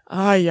 Yeah.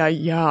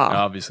 Yeah.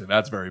 Obviously,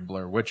 that's very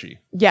Blair Witchy.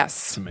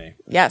 Yes. To me.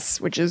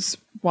 Yes, which is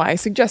why I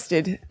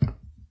suggested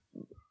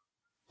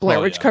Blair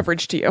Witch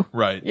coverage to you.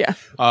 Right. Yeah.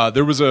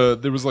 There was I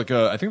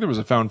think there was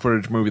a found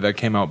footage movie that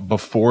came out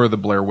before the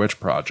Blair Witch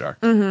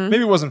Project.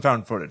 Maybe it wasn't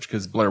found footage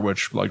because Blair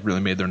Witch like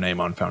really made their name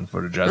on found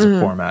footage as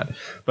a format.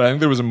 But I think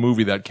there was a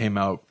movie that came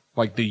out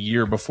like the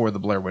year before the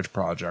Blair Witch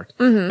Project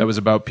that was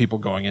about people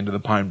going into the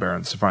Pine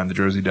Barrens to find the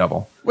Jersey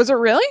Devil. Was it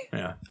really?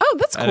 Yeah. Oh,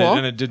 that's cool.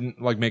 And it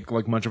didn't like make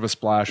like much of a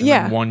splash. And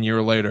then 1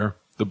 year later,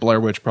 the Blair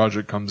Witch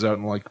Project comes out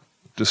and like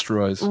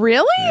destroys.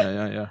 Really?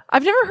 Yeah.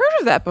 I've never heard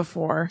of that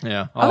before.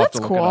 Yeah. That's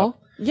cool.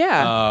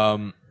 Yeah.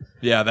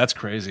 Yeah, that's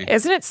crazy.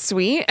 Isn't it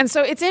sweet? And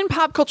so it's in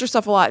pop culture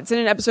stuff a lot. It's in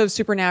an episode of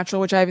Supernatural,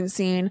 which I haven't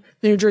seen.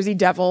 The New Jersey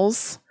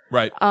Devils.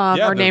 Right.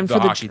 Are named for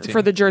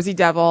the Jersey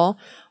Devil.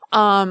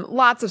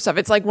 Lots of stuff.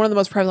 It's like one of the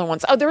most prevalent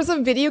ones. Oh, there was a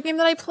video game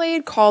that I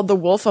played called The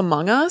Wolf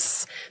Among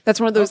Us. That's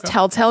one of those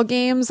Telltale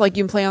games like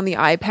you can play on the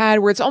iPad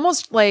where it's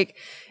almost like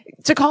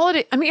to call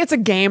it, I mean, it's a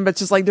game, but it's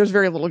just like there's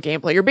very little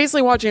gameplay. You're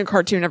basically watching a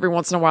cartoon every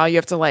once in a while. You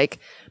have to like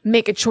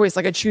make a choice,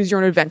 like a choose your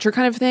own adventure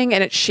kind of thing,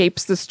 and it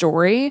shapes the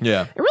story.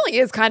 Yeah. It really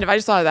is kind of, I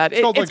just thought of that.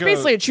 It's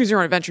basically a choose your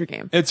own adventure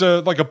game. It's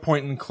like a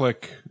point and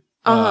click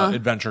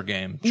adventure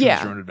game. Choose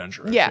your own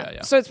adventure.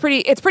 Yeah. So it's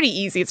pretty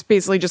easy. It's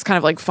basically just kind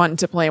of like fun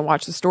to play and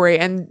watch the story.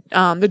 And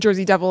the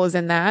Jersey Devil is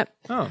in that.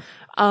 Oh.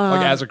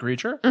 Like as a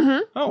creature?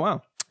 Mm-hmm. Oh,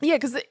 wow. Yeah,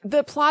 because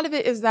the plot of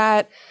it is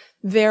that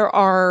there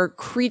are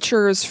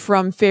creatures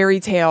from fairy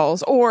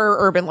tales or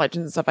urban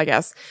legends and stuff, I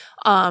guess,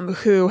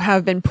 who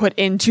have been put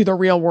into the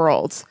real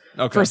world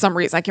for some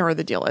reason. I can't remember what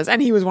the deal is.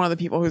 And he was one of the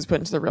people who's put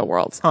into the real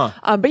world.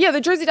 But yeah,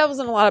 the Jersey Devil's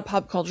in a lot of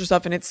pop culture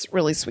stuff, and it's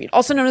really sweet.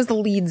 Also known as the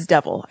Leeds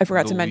Devil. I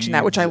forgot to mention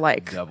that, which I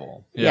like.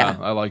 Devil. Yeah,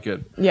 I like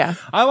it. Yeah.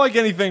 I like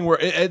anything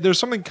where there's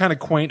something kind of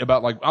quaint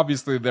about, like,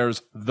 obviously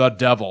there's the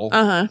devil.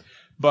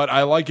 But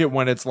I like it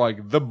when it's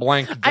like the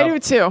blank devil. I do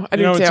too.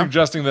 It's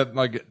suggesting that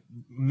like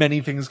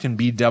many things can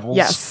be devils.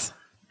 Yes.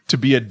 To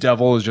be a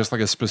devil is just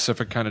like a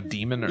specific kind of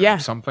demon or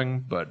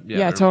something. But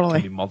there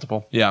totally. can be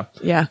multiple. Yeah.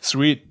 Yeah.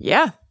 Sweet.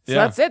 Yeah. So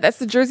that's it. That's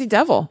the Jersey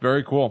Devil.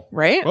 Very cool.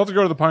 Right? We'll have to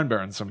go to the Pine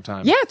Barrens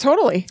sometime. Yeah,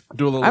 totally.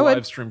 Do a little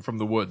live stream from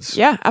the woods.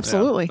 Yeah,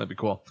 absolutely. Yeah, that'd be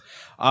cool.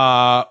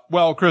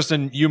 Well,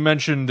 Kristen, you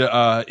mentioned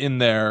in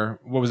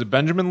there, what was it,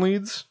 Benjamin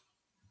Leeds?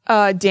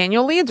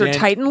 Daniel Leeds or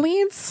Titan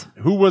Leeds?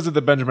 Who was it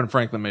that Benjamin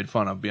Franklin made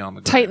fun of beyond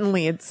the grave? Titan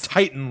Leeds.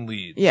 Titan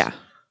Leeds. Yeah.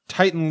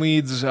 Titan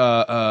Leeds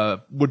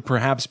would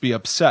perhaps be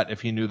upset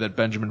if he knew that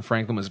Benjamin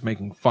Franklin was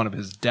making fun of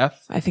his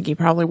death. I think he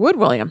probably would,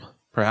 William.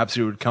 Perhaps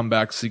he would come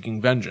back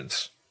seeking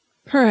vengeance.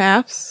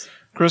 Perhaps.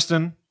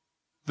 Kristen,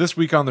 this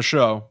week on the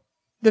show...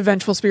 The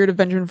vengeful spirit of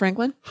Benjamin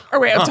Franklin? Or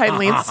wait, of Titan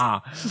Leeds.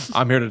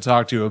 I'm here to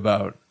talk to you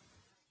about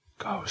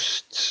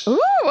ghosts. Ooh,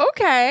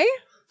 okay.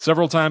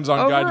 Several times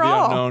on Guide to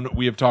the Unknown,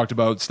 we have talked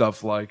about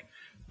stuff like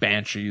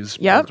banshees,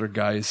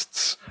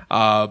 poltergeists,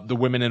 the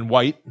women in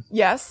white.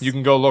 Yes. You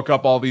can go look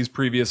up all these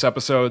previous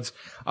episodes.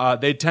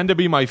 They tend to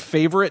be my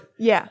favorite.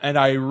 Yeah. And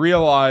I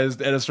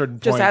realized at a certain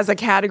point... Just as a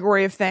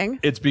category of thing?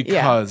 It's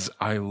because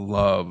I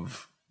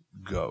love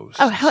ghosts.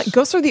 Oh, hell,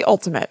 ghosts are the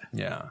ultimate.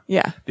 Yeah.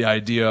 Yeah. The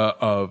idea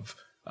of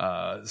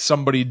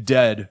somebody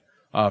dead...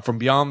 from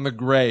beyond the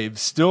grave,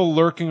 still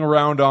lurking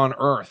around on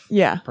Earth.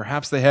 Yeah.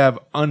 Perhaps they have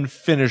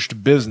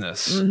unfinished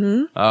business.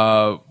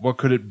 Mm-hmm. What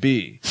could it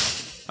be?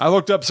 I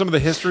looked up some of the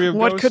history of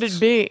ghosts. What could it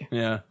be?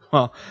 Yeah.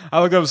 Well,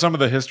 I looked up some of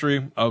the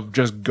history of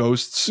just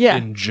ghosts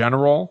in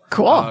general.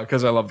 Cool.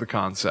 Because I love the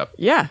concept.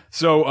 Yeah.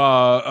 So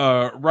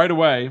right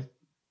away,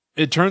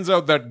 it turns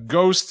out that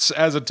ghosts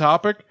as a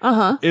topic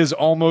is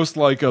almost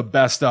like a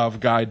best-of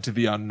Guide to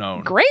the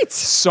Unknown. Great.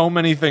 So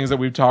many things that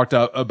we've talked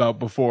about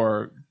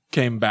before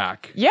came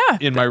back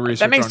in my research.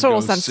 That makes on total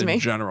ghosts sense to me. In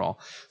general.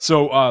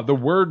 So the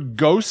word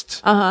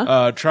ghost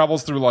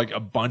travels through like a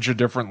bunch of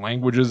different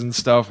languages and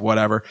stuff,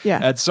 whatever. Yeah.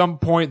 At some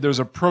point, there's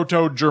a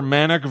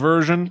Proto-Germanic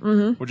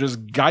version, which is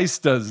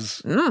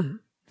Geistas.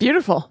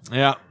 Beautiful.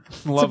 Yeah.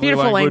 Lovely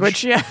beautiful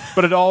language, yeah.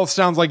 But it all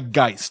sounds like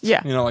Geist.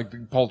 Yeah. You know, like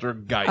the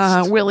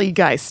poltergeist. Willie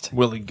Geist.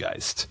 Willie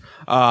Geist.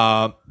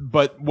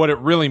 But what it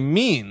really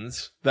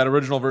means, that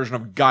original version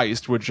of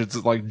Geist, which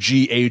is like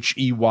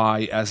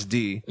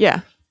GHEYSD.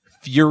 Yeah.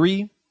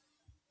 Fury,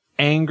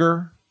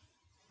 anger,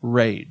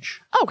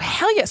 rage. Oh,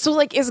 hell yeah. So,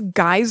 like, is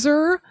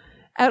geyser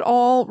at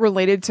all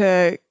related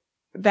to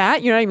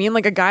that? You know what I mean?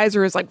 Like, a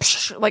geyser is like,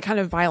 psh, like kind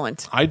of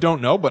violent. I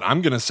don't know, but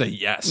I'm going to say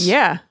yes.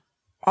 Yeah.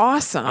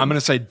 Awesome. I'm going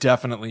to say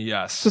definitely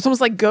yes. So it's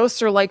almost like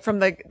ghosts are like from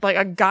the, like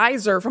a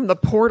geyser from the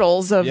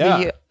portals of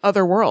the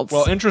other worlds.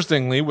 Well,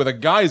 interestingly, with a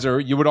geyser,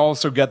 you would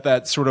also get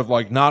that sort of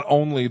like not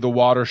only the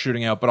water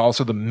shooting out, but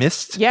also the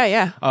mist. Yeah,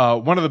 yeah.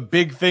 One of the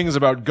big things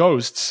about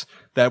ghosts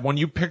that when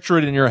you picture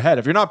it in your head,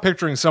 if you're not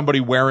picturing somebody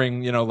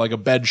wearing, you know, like a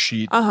bed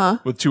sheet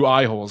with 2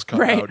 eye holes cut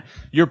out,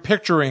 you're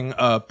picturing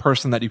a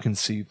person that you can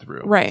see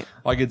through. Right.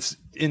 Like it's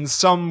in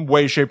some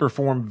way, shape, or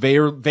form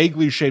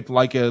vaguely shaped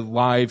like a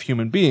live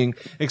human being,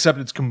 except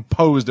it's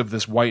composed of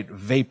this white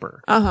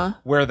vapor.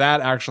 Where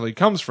that actually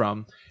comes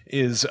from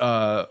is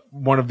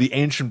one of the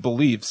ancient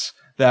beliefs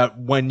that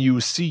when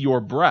you see your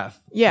breath,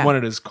 when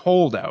it is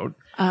cold out,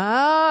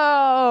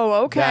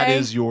 oh, okay, that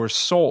is your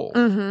soul.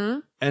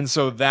 And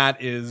so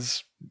that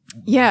is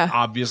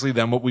obviously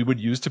then what we would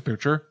use to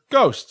picture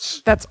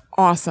ghosts. That's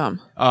awesome.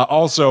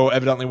 Also,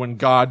 evidently, when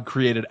God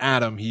created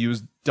Adam, he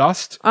used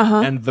dust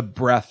and the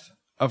breath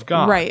of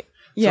God. Right.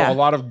 Yeah. So a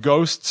lot of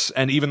ghosts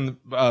and even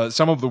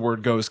some of the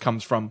word ghost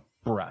comes from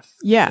breath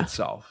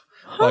itself.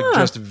 Like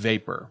just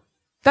vapor.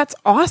 That's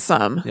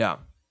awesome. Yeah.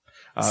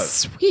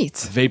 Sweet.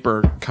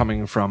 Vapor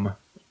coming from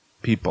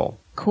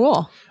people.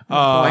 Cool.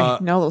 Oh,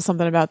 boy, know a little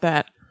something about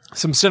that.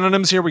 Some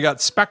synonyms here. We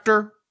got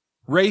specter,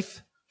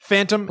 wraith,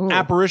 phantom,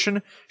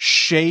 apparition,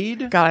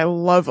 shade. God, I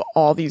love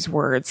all these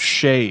words.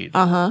 Shade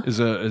is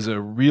a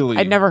really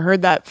I'd never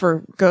heard that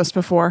for ghost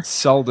before.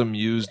 seldom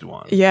used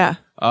one. Yeah.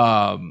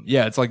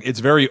 It's like it's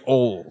very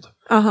old.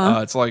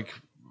 It's like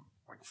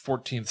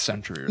 14th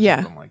century or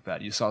something like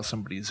that. You saw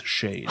somebody's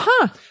shade.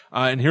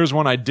 And here's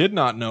one I did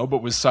not know,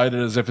 but was cited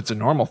as if it's a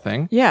normal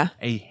thing. Yeah.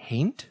 A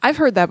haint? I've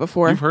heard that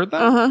before. You've heard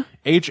that?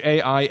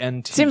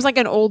 HAINT. Seems like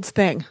an old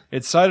thing.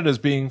 It's cited as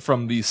being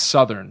from the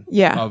southern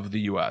of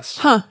the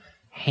U.S.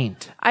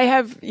 Haint. I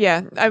have, I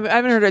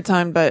haven't heard it a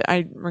ton, but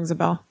it rings a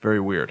bell. Very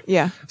weird.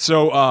 Yeah.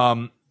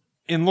 So,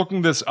 in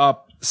looking this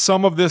up,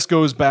 some of this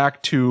goes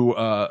back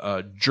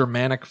to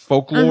Germanic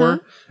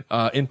folklore,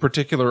 in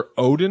particular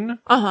Odin,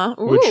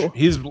 which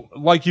he's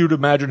like you'd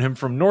imagine him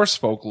from Norse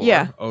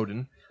folklore,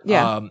 Odin.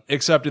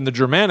 Except in the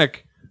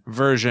Germanic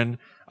version,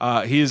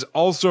 he is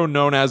also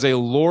known as a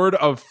Lord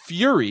of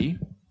Fury.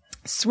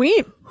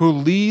 Sweet. Who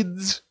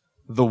leads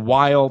the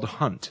wild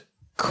hunt.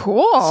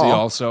 Cool. See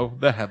also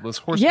the Headless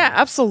Horseman. Yeah,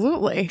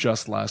 absolutely.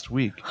 Just last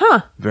week.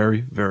 Very,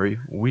 very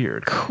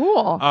weird.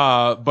 Cool.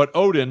 But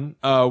Odin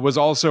was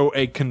also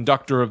a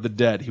conductor of the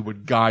dead. He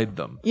would guide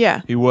them.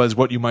 Yeah. He was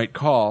what you might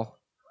call...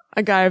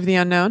 a guy of the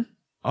unknown?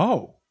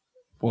 Oh.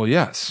 Well,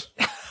 yes.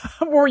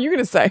 What were you going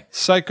to say?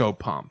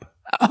 Psychopomp.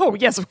 Oh,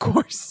 yes, of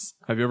course.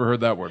 Have you ever heard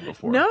that word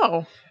before?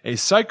 No. A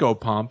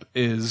psychopomp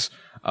is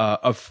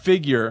a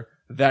figure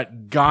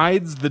that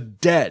guides the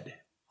dead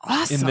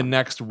in the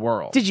next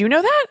world. Did you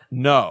know that?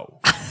 No.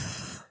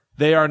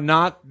 They are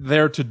not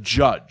there to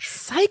judge.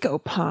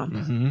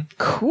 Psychopomp.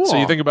 Cool. So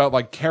you think about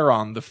like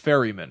Charon, the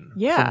ferryman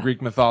from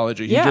Greek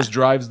mythology. He just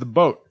drives the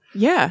boat.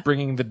 Yeah.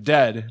 Bringing the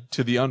dead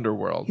to the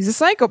underworld. He's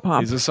a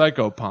psychopomp. He's a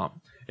psychopomp.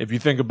 If you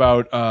think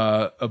about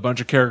a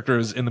bunch of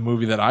characters in the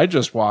movie that I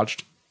just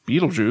watched,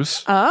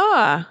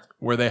 Beetlejuice,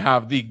 where they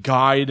have the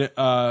guide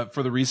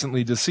for the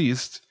recently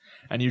deceased,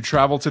 and you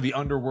travel to the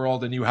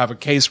underworld and you have a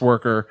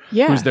caseworker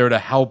who's there to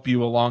help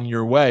you along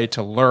your way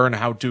to learn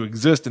how to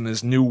exist in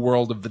this new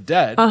world of the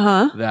dead.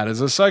 That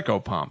is a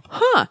psychopomp.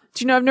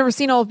 Do you know I've never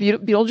seen all of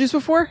Beetlejuice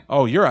before?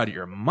 Oh, you're out of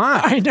your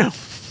mind. I know.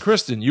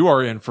 Kristen, you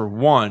are in for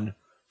one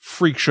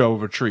freak show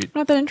of a treat. I'm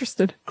not that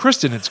interested.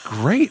 Kristen, it's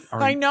great.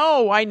 I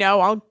know.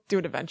 I'll do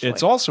it eventually.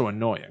 It's also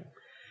annoying.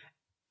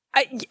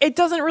 It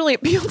doesn't really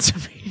appeal to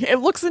me. It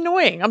looks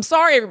annoying. I'm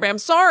sorry, everybody. I'm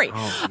sorry.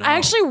 Oh, no. I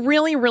actually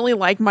really, really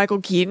like Michael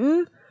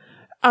Keaton.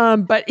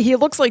 But he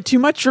looks like too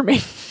much for me.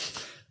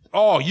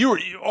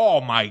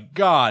 Oh my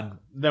God.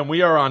 Then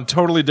we are on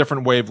totally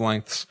different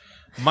wavelengths.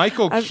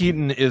 Michael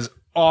Keaton is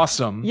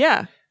awesome.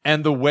 Yeah.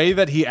 And the way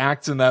that he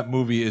acts in that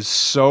movie is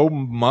so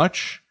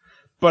much,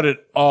 but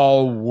it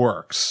all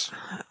works.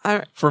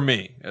 For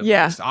me. At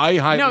least. I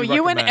highly recommend.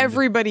 You and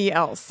everybody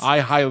else.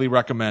 I highly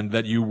recommend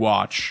that you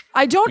watch.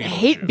 I don't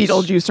hate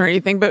Beetlejuice or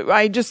anything, but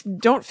I just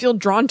don't feel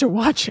drawn to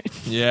watch it.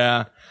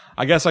 Yeah.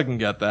 I guess I can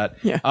get that.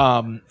 Yeah.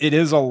 It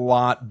is a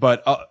lot,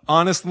 but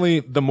honestly,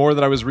 the more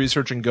that I was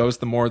researching Ghost,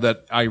 the more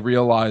that I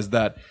realized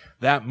that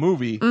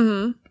movie,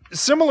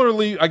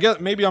 similarly, I guess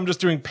maybe I'm just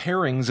doing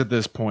pairings at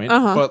this point,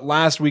 but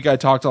last week I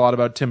talked a lot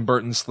about Tim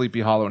Burton's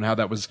Sleepy Hollow and how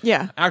that was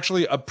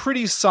actually a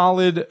pretty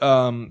solid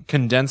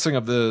condensing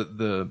of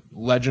the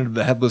legend of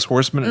the Headless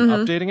Horseman and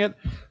updating it.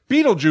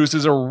 Beetlejuice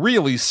is a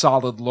really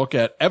solid look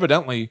at,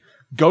 evidently,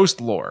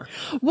 ghost lore.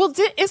 Well,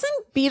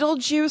 isn't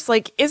Beetlejuice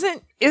like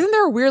isn't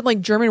there a weird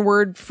like German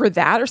word for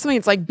that or something?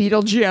 It's like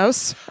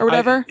Beetlejuice or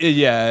whatever.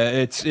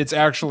 It's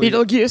actually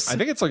Beetlejuice. I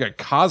think it's like a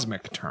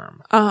cosmic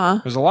term.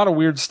 There's a lot of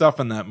weird stuff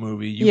in that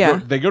movie.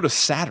 They go to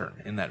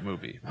Saturn in that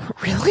movie.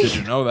 Really? Did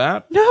you know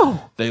that?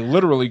 No. They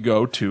literally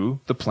go to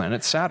the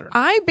planet Saturn.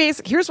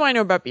 Here's what I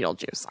know about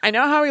Beetlejuice. I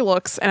know how he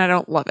looks, and I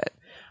don't love it.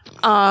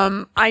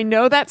 I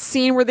know that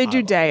scene where they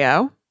do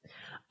Deo.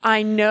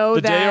 I know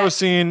the that Deo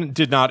scene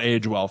did not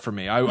age well for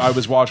me. I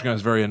was watching, I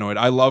was very annoyed.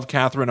 I love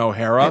Catherine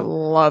O'Hara. I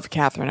love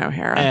Catherine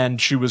O'Hara.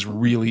 And she was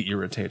really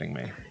irritating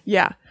me.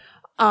 Yeah.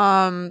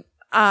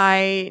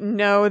 I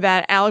know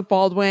that Alec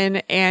Baldwin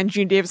and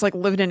Gene Davis like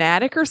live in an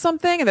attic or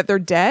something and that they're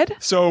dead.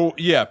 So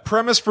yeah,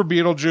 premise for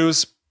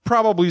Beetlejuice,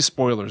 probably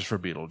spoilers for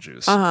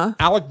Beetlejuice.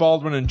 Alec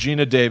Baldwin and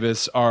Gina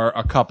Davis are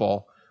a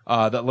couple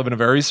that live in a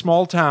very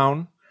small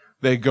town.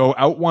 They go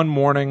out one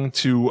morning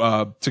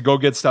to go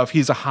get stuff.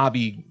 He's a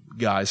hobby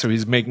guy, so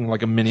he's making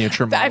like a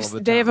miniature model of the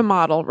town. They have a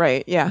model,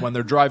 right? Yeah. When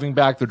they're driving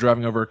back, they're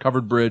driving over a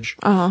covered bridge.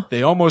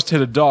 They almost hit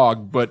a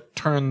dog, but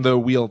turn the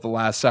wheel at the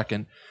last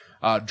second.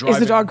 Is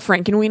the dog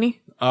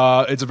Frankenweenie?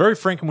 It's a very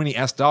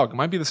Frankenweenie-esque dog. It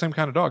might be the same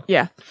kind of dog.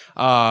 Yeah.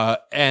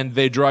 And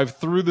they drive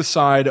through the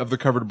side of the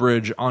covered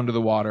bridge onto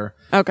the water.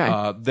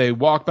 Okay. They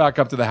walk back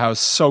up to the house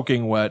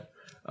soaking wet.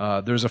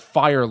 There's a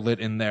fire lit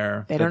in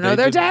there. They don't know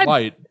they're dead.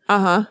 Light.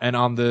 And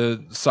on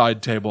the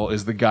side table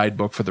is the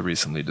guidebook for the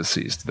recently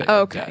deceased.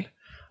 Okay.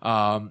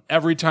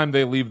 Every time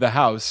they leave the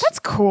house. That's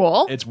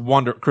cool. It's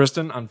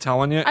Kristen, I'm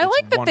telling you. I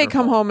like that they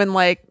come home and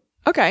like,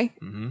 okay.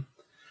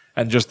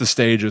 And just the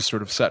stage is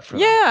sort of set for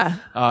them. Yeah.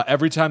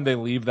 Every time they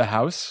leave the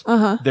house,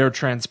 they're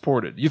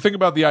transported. You think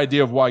about the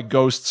idea of why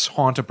ghosts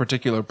haunt a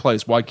particular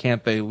place. Why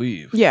can't they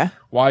leave? Yeah.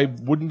 Why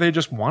wouldn't they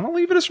just want to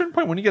leave at a certain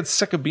point when you get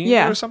sick of being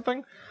there or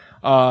something?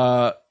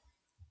 On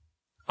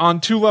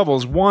two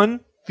levels.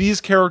 One,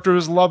 these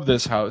characters love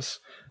this house.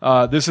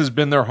 This has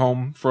been their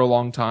home for a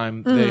long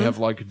time. They have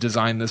like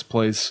designed this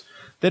place.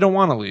 They don't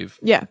want to leave.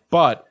 Yeah.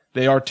 But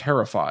they are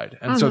terrified.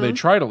 And so they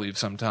try to leave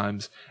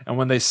sometimes. And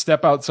when they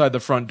step outside the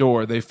front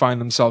door, they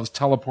find themselves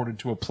teleported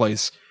to a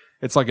place.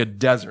 It's like a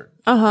desert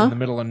in the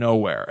middle of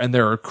nowhere. And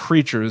there are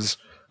creatures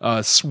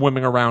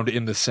swimming around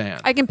in the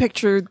sand. I can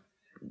picture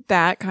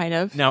that kind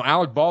of. Now,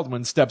 Alec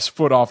Baldwin steps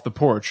foot off the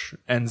porch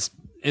and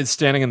is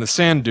standing in the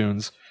sand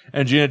dunes.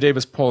 And Gina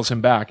Davis pulls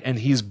him back, and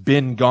he's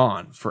been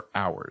gone for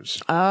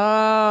hours.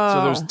 Oh.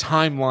 So there's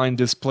timeline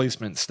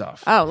displacement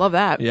stuff. Oh, love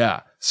that.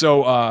 Yeah.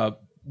 So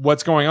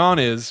what's going on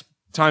is,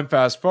 time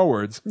fast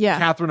forwards,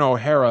 Catherine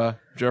O'Hara,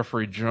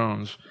 Jeffrey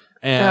Jones,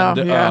 and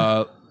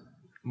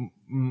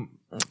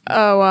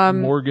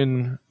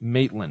Morgan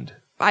Maitland.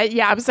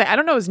 I was saying, I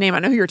don't know his name. I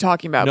know who you're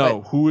talking about.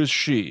 No, who is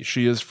she?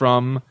 She is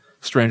from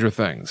Stranger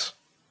Things.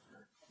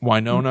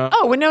 Winona.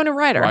 Oh, Winona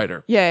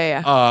Ryder.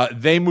 Yeah.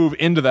 They move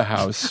into the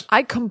house.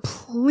 I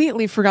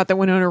completely forgot that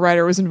Winona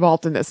Ryder was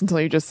involved in this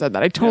until you just said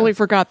that. I totally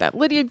forgot that.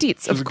 Lydia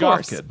Dietz, of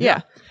course. Goth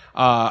kid.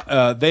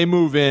 Yeah. They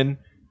move in.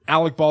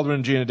 Alec Baldwin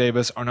and Gina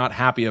Davis are not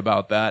happy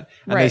about that,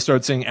 and they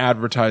start seeing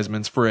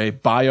advertisements for a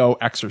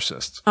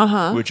bio-exorcist,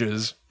 which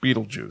is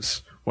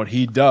Beetlejuice. What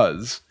he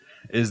does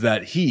is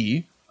that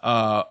he,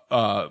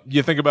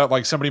 you think about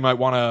like somebody might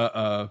want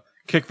to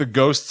kick the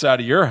ghosts out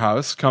of your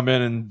house, come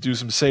in and do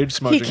some sage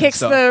smudging. He kicks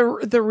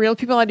the real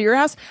people out of your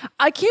house.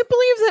 I can't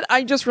believe that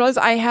I just realized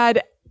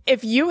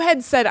if you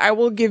had said, I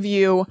will give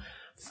you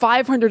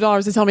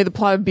 $500 to tell me the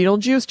plot of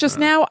Beetlejuice just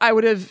now, I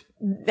would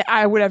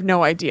have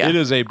no idea. It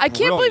is I can't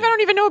believe I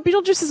don't even know what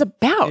Beetlejuice is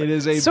about. It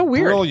is a so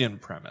weird.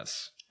 Brilliant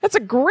premise. That's a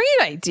great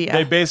idea.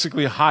 They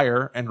basically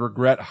hire and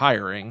regret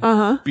hiring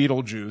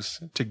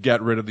Beetlejuice to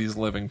get rid of these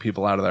living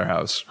people out of their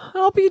house.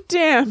 I'll be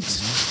damned.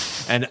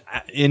 And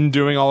in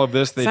doing all of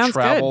this, they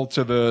travel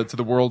to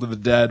the world of the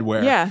dead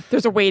where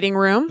there's a waiting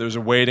room. There's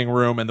a waiting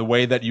room, and the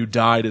way that you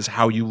died is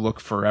how you look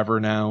forever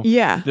now.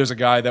 Yeah. There's a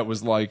guy that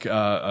was like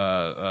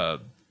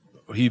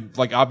he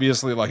like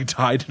obviously like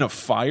died in a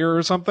fire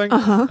or something,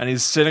 and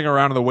he's sitting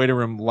around in the waiting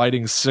room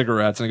lighting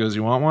cigarettes, and he goes,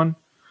 "You want one?"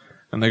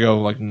 And they go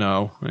like,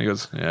 "No." And he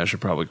goes, "Yeah, I should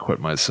probably quit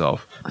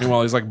myself."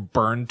 Meanwhile, he's like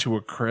burned to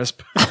a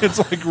crisp. It's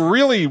like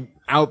really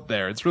out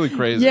there. It's really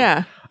crazy.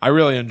 Yeah. I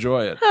really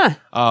enjoy it.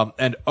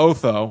 And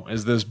Otho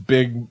is this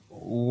big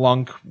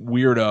lunk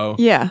weirdo.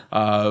 Yeah.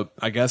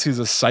 I guess he's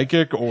a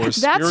psychic or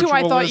That's who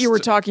I thought you were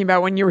talking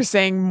about when you were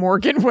saying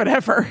Morgan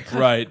whatever.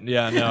 Right.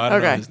 Yeah. No, I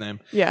don't know his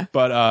name. Yeah.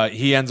 But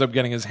he ends up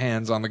getting his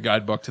hands on the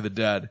guidebook to the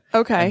dead.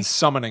 Okay. And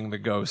summoning the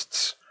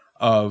ghosts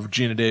of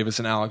Gina Davis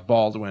and Alec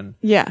Baldwin.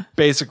 Yeah.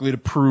 Basically to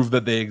prove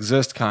that they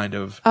exist, kind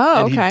of.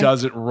 Oh, and he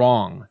does it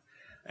wrong.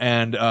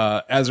 And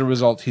as a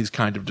result, he's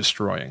kind of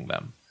destroying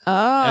them. Oh.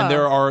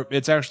 And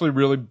it's actually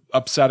really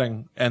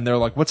upsetting. And they're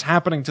like, what's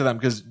happening to them?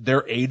 Because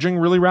they're aging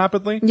really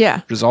rapidly.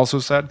 Yeah. Which is also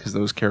sad because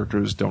those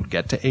characters don't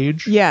get to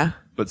age. Yeah.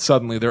 But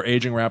suddenly they're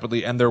aging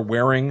rapidly and they're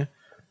wearing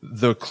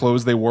the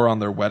clothes they wore on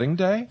their wedding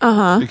day.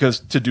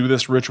 Because to do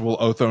this ritual,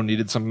 Otho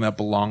needed something that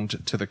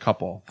belonged to the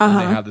couple. And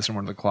they had this in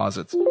one of the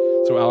closets.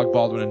 So Alec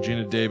Baldwin and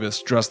Gina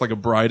Davis, dressed like a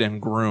bride and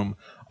groom,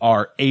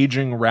 are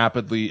aging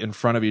rapidly in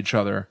front of each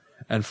other.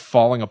 and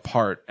falling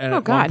apart. And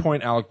at God. one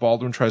point, Alec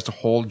Baldwin tries to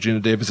hold Gina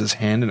Davis's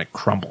hand and it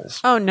crumbles.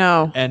 Oh,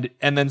 no. And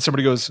then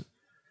somebody goes,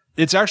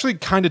 it's actually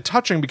kind of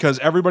touching because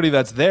everybody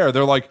that's there,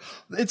 they're like,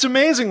 it's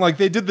amazing. Like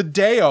they did the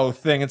Deo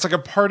thing. It's like a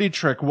party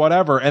trick,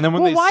 whatever. And then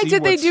when why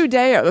did they do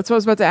Deo? That's what I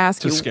was about to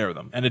ask you. To scare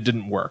them. And it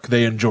didn't work.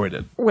 They enjoyed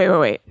it.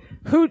 Wait.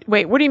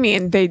 Wait, what do you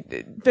mean?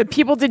 The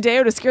people did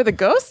Deo to scare the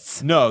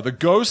ghosts? No, the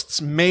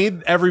ghosts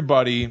made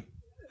everybody.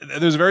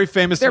 There's a very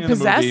famous thing in the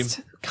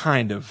movie.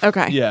 Kind of.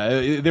 Okay.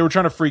 Yeah, they were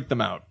trying to freak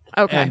them out.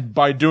 Okay. And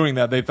by doing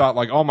that, they thought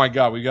like, oh my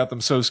God, we got them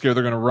so scared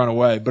they're going to run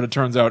away. But it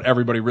turns out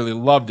everybody really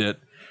loved it.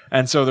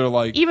 And so they're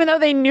like... Even though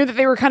they knew that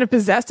they were kind of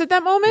possessed at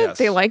that moment? Yes.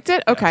 They liked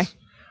it? Okay.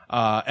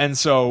 Yes. And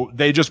so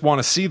they just want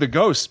to see the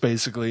ghosts,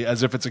 basically,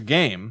 as if it's a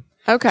game.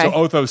 Okay. So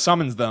Otho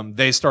summons them.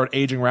 They start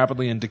aging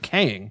rapidly and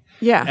decaying.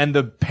 Yeah. And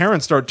the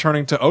parents start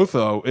turning to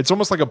Otho. It's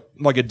almost like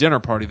a dinner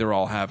party they're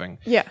all having.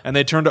 Yeah. And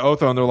they turn to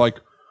Otho and they're like,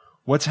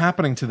 what's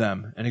happening to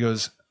them? And he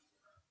goes,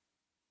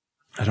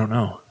 I don't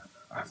know.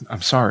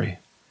 I'm sorry.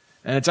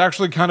 And it's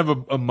actually kind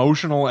of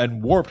emotional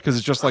and warped because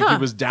it's just like he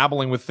was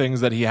dabbling with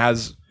things that he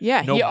has he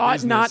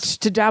ought not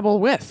to dabble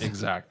with.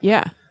 Exactly.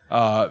 Yeah.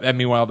 And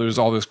meanwhile, there's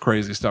all this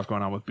crazy stuff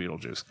going on with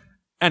Beetlejuice.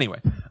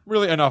 Anyway,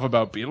 really enough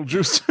about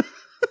Beetlejuice.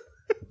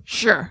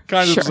 Sure.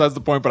 Kind of besides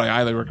the point, but I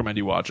highly recommend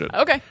you watch it.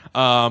 Okay.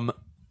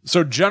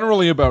 So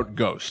generally about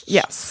ghosts.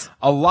 Yes.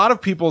 A lot of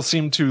people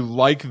seem to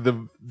like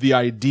the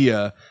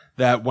idea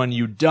that when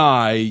you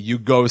die, you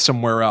go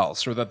somewhere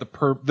else, or that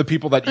the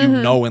people that you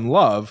know and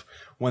love,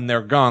 when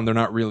they're gone, they're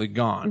not really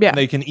gone. Yeah. And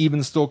they can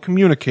even still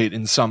communicate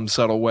in some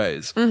subtle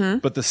ways.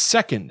 But the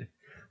second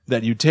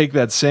that you take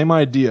that same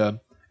idea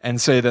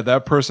and say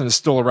that person is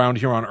still around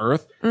here on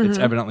Earth, it's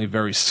evidently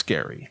very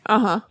scary.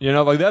 You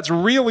know, like that's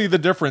really the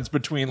difference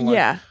between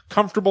like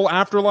comfortable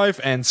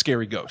afterlife and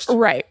scary ghosts.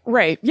 Right.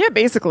 Yeah,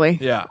 basically.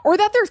 Yeah. Or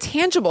that they're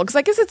tangible. Because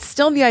I guess it's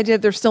still the idea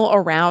that they're still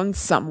around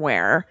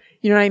somewhere.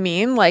 You know what I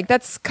mean? Like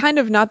that's kind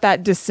of not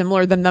that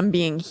dissimilar than them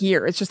being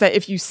here. It's just that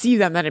if you see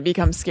them, then it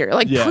becomes scary.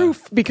 Like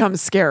proof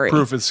becomes scary.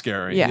 Proof is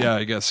scary. Yeah,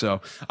 I guess so.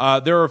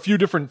 There are a few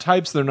different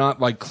types. They're not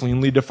like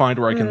cleanly defined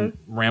where I can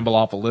ramble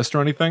off a list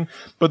or anything,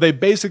 but they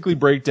basically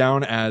break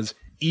down as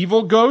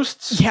evil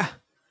ghosts. Yeah.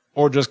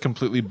 Or just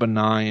completely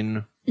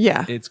benign.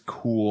 Yeah. It's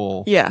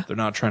cool. Yeah. They're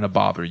not trying to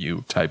bother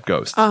you type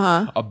ghosts.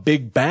 A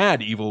big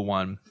bad evil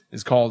one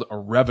is called a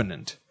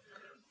revenant.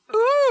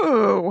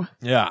 Ooh.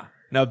 Yeah.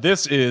 Now,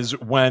 this is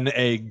when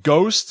a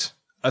ghost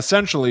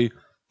essentially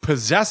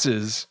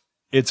possesses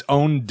its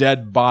own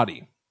dead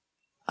body.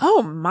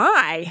 Oh,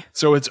 my.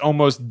 So it's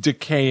almost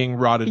decaying,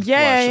 rotted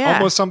flesh. Yeah.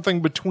 Almost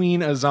something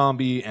between a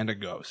zombie and a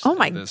ghost. Oh,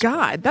 my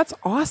God. That's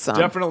awesome.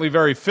 Definitely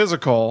very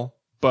physical,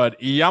 but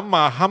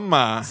yamma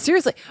humma.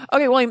 Seriously.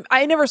 Okay, well,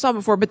 I never saw it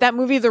before, but that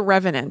movie, The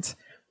Revenant.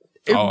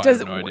 I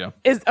have no idea.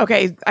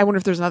 Okay, I wonder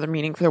if there's another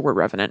meaning for the word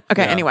revenant.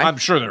 Okay, anyway. I'm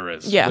sure there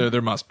is. Yeah.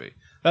 There must be.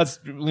 That's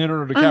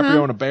Leonardo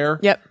DiCaprio and a bear?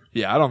 Yep.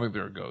 Yeah, I don't think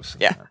there are ghosts.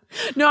 Yeah.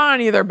 No, I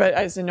don't either, but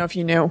I just didn't know if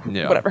you knew.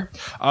 Yeah. Whatever.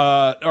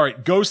 All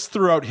right, ghosts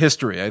throughout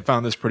history. I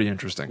found this pretty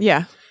interesting.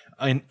 Yeah.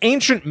 In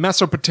ancient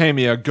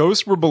Mesopotamia,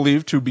 ghosts were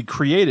believed to be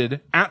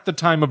created at the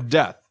time of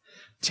death,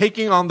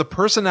 taking on the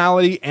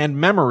personality and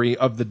memory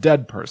of the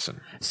dead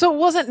person. So it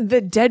wasn't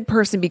the dead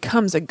person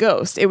becomes a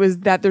ghost. It was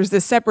that there's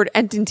this separate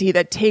entity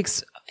that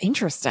takes...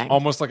 Interesting.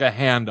 Almost like a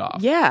handoff.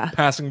 Yeah.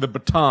 Passing the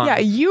baton. Yeah,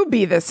 you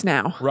be this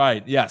now.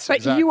 Right, yes, But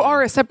exactly. you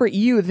are a separate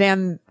you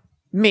than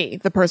me,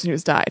 the person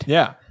who's died.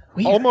 Yeah.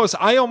 Weird.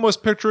 I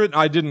almost picture it,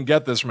 I didn't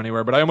get this from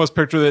anywhere, but I almost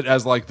picture it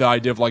as like the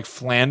idea of like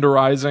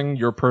flanderizing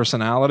your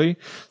personality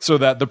so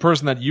that the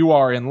person that you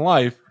are in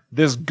life,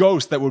 this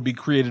ghost that would be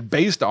created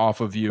based off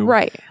of you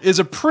right. is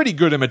a pretty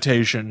good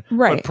imitation,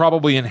 right. but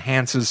probably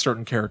enhances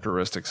certain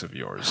characteristics of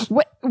yours.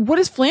 What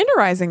does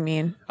flanderizing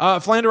mean?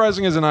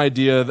 Flanderizing is an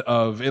idea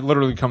of, it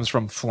literally comes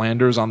from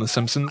Flanders on The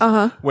Simpsons,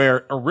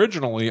 where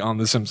originally on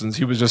The Simpsons,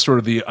 he was just sort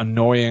of the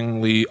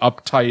annoyingly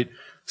uptight,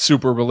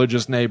 super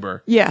religious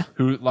neighbor. Yeah.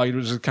 Who like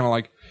was just kind of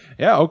like,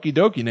 yeah, okie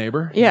dokie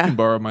neighbor. Yeah. You can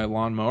borrow my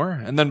lawnmower.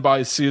 And then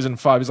by season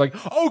 5, he's like,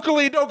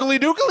 oakley dokley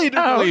dookly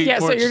dookly. Oh, yeah.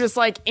 So you're just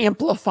like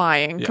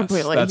amplifying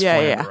completely. That's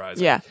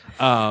Yeah.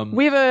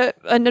 We have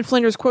a Ned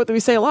Flanders quote that we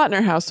say a lot in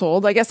our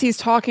household. I guess he's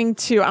talking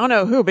to, I don't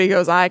know who, but he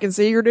goes, I can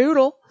see your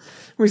doodle.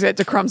 We say it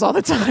to Crumbs all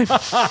the time.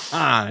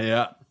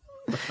 Yeah.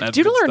 That's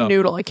doodle or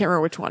noodle? I can't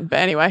remember which one, but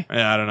anyway.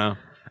 Yeah, I don't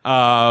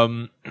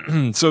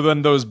know. So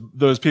then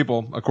those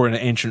people, according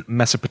to ancient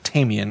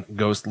Mesopotamian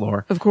ghost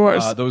lore, of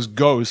course, those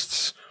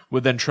ghosts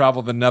would then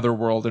travel the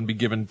netherworld and be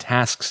given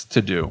tasks to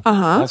do.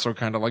 Also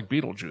kind of like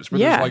Beetlejuice, where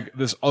there's like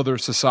this other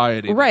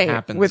society that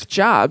happens. With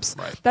jobs.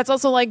 Right. That's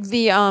also like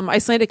the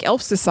Icelandic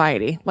Elf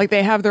Society. Like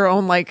they have their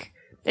own like,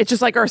 it's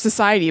just like our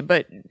society,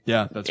 but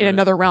that's in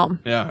another realm.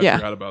 Yeah, I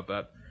forgot about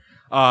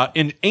that.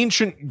 In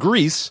ancient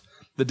Greece,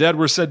 the dead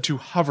were said to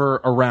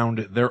hover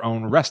around their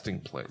own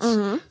resting place.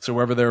 So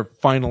wherever they're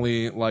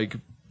finally like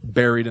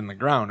buried in the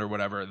ground or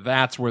whatever,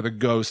 that's where the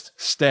ghost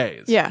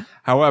stays. Yeah.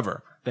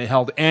 However, they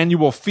held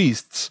annual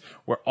feasts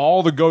where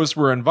all the ghosts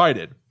were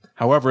invited.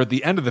 However, at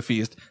the end of the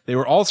feast, they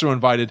were also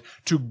invited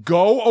to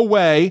go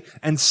away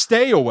and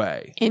stay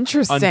away.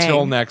 Interesting.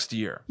 Until next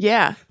year.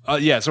 Yeah.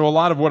 So a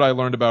lot of what I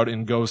learned about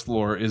in ghost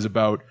lore is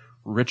about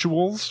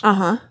rituals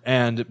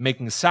and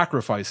making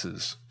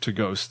sacrifices to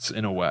ghosts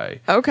in a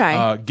way.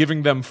 Okay.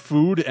 Giving them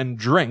food and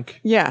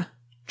drink. Yeah.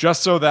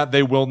 Just so that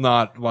they will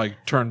not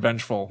like turn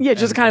vengeful. Yeah,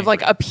 just kind of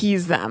like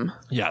appease them.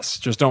 Yes,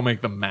 just don't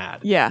make them mad.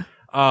 Yeah.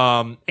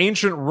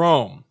 Ancient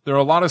Rome. There are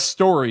a lot of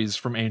stories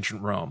from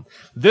ancient Rome.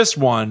 This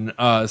one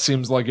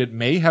seems like it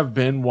may have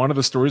been one of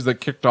the stories that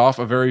kicked off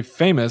a very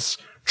famous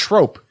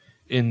trope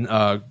in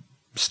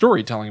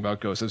storytelling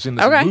about ghosts. I've seen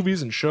this in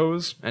movies and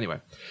shows. Anyway,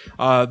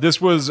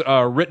 this was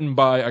written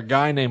by a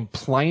guy named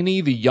Pliny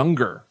the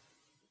Younger.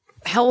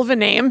 Hell of a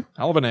name.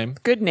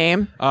 Good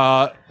name.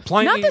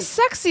 Pliny, not the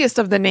sexiest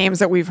of the names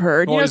that we've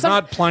heard. Well, he's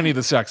not Pliny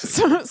the Sexy.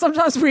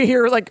 Sometimes we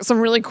hear like some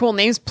really cool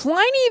names.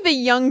 Pliny the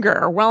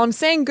Younger. While I'm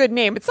saying good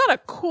name, it's not a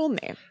cool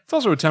name. It's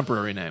also a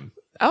temporary name.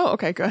 Oh,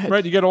 okay. Go ahead.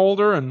 Right, you get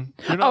older and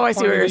you're not I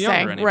see what you're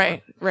saying. Anymore.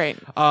 Right.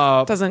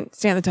 Doesn't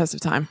stand the test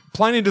of time.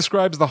 Pliny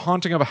describes the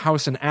haunting of a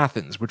house in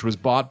Athens, which was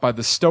bought by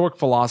the Stoic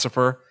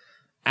philosopher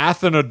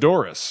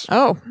Athenodorus.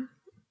 Oh.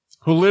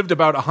 Who lived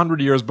about 100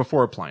 years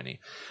before Pliny.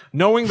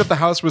 Knowing that the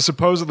house was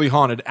supposedly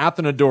haunted,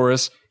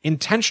 Athenodorus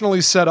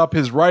intentionally set up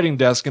his writing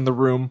desk in the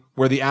room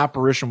where the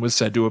apparition was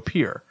said to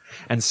appear,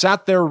 and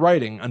sat there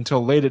writing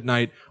until late at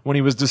night when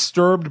he was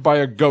disturbed by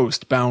a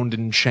ghost bound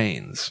in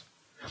chains.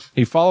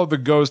 He followed the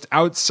ghost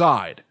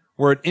outside,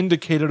 where it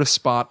indicated a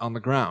spot on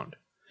the ground.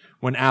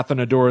 When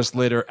Athenodorus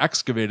later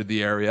excavated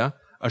the area,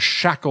 a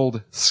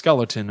shackled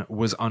skeleton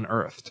was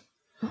unearthed.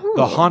 Ooh.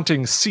 The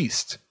haunting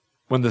ceased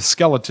when the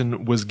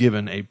skeleton was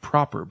given a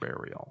proper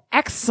burial.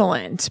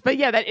 Excellent. But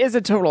yeah, that is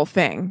a total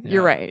thing. Yeah.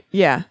 You're right.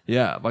 Yeah.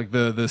 Yeah, like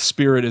the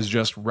spirit is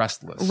just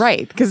restless.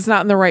 Right, because it's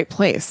not in the right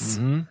place.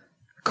 Mm-hmm.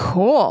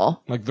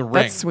 Cool. Like The Ring.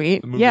 That's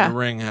sweet. The movie The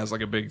Ring has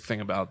like a big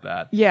thing about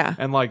that. Yeah.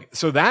 And like,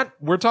 so that,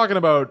 we're talking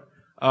about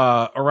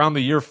around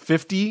the year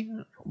 50.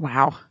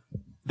 Wow.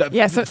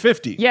 So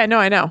 50. Yeah, no,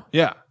 I know.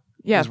 Yeah.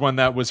 Yeah. Is when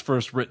that was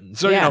first written.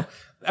 So, you know,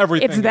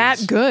 everything it's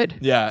that good.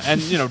 Yeah,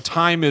 and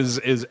time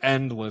is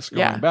endless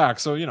going back.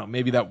 So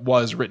maybe that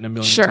was written a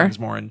million times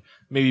more, and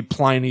maybe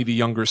Pliny the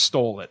Younger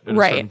stole it at a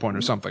certain point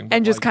or something,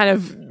 and just kind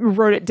of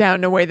wrote it down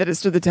in a way that it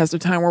stood the test of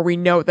time, where we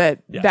know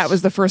that that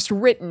was the first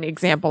written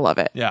example of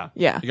it. Yeah.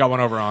 You got one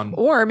over on,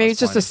 or maybe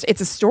it's just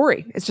it's a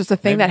story. It's just a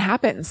thing that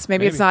happens.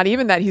 Maybe it's not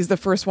even that he's the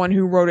first one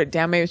who wrote it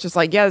down. Maybe it's just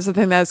like it's a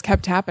thing that has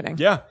kept happening.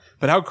 Yeah.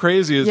 But how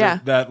crazy is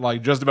it that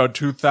like just about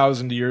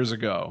 2,000 years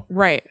ago,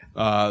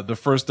 the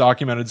first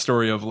documented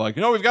story of like,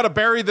 we've got to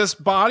bury this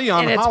body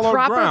on hallowed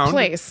ground,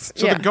 place.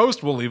 So the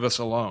ghost will leave us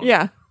alone.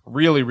 Yeah.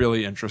 Really,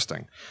 really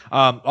interesting.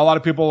 A lot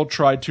of people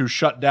tried to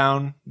shut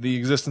down the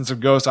existence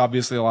of ghosts.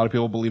 Obviously, a lot of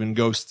people believe in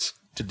ghosts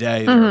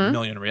today. There are a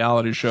million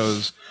reality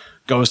shows,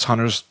 Ghost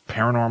Hunters,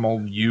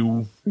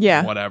 Paranormal,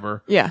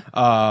 whatever. Yeah.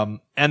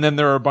 And then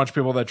there are a bunch of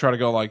people that try to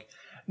go like,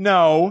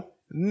 no,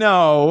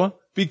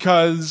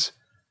 because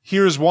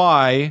here's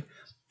why.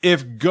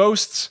 If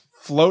ghosts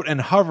float and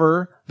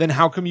hover, then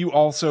how come you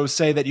also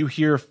say that you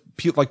hear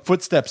like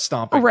footsteps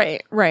stomping?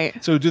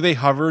 Right. So do they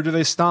hover? Do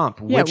they stomp?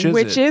 Yeah,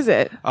 which is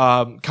it?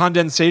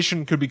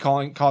 Condensation could be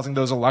causing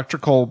those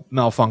electrical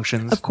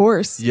malfunctions. Of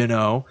course. You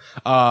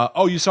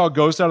saw a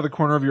ghost out of the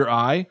corner of your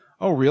eye?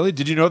 Oh, really?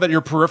 Did you know that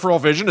your peripheral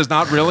vision is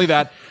not really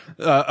that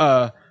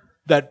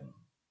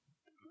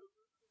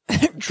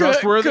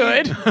trustworthy?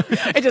 Good.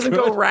 It doesn't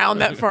go around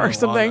that far or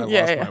something. I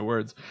lost my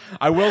words.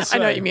 I will say, I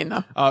know what you mean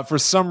though. For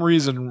some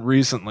reason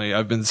recently,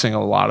 I've been seeing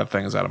a lot of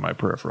things out of my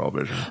peripheral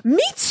vision.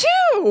 Me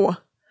too.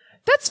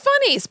 That's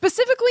funny.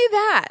 Specifically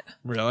that.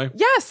 Really?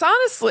 Yes,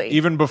 honestly.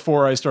 Even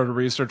before I started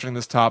researching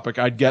this topic,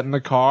 I'd get in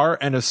the car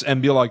and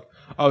be like,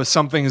 oh,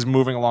 something is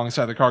moving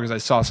alongside the car because I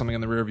saw something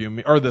in the rear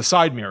view or the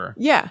side mirror.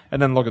 Yeah.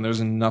 And then looking, there's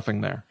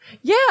nothing there.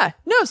 Yeah.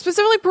 No,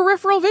 specifically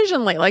peripheral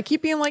vision lately. I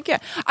keep being like,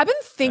 I've been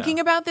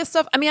thinking about this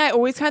stuff. I mean, I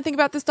always kind of think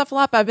about this stuff a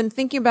lot, but I've been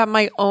thinking about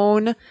my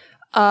own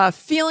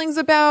feelings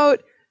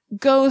about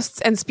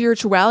ghosts and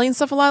spirituality and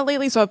stuff a lot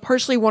lately. So I've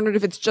partially wondered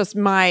if it's just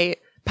my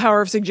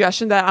power of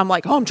suggestion that I'm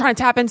like, I'm trying to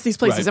tap into these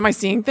places. Right. Am I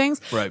seeing things?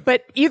 Right.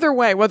 But either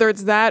way, whether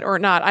it's that or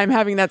not, I'm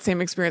having that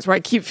same experience where I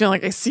keep feeling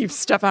like I see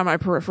stuff on my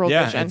peripheral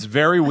vision. Yeah, it's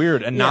very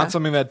weird and not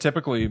something that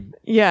typically...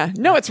 Yeah.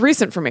 No, it's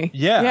recent for me.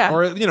 Yeah.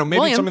 Or,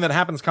 maybe it's something that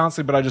happens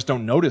constantly, but I just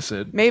don't notice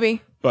it.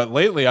 Maybe. But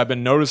lately, I've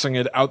been noticing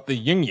it out the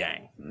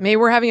yin-yang. Maybe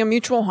we're having a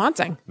mutual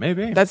haunting.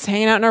 Maybe. That's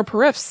hanging out in our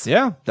periffs.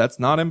 Yeah, that's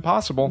not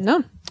impossible.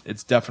 No.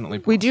 It's definitely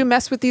possible. We do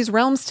mess with these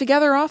realms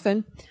together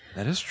often.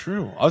 That is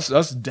true.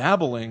 Us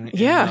dabbling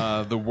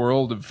in the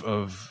world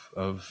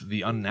of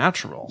the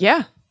unnatural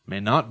may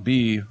not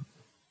be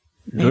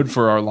good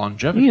for our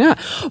longevity. Yeah.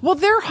 Well,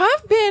 there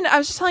have been, I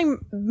was just telling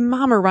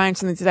Mom or Ryan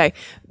something today.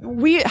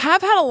 We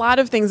have had a lot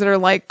of things that are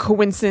like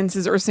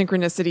coincidences or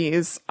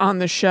synchronicities on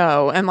the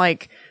show. And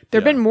like, there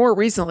have been more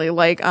recently,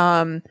 like,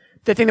 the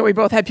thing that we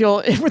both had people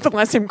with the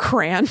last name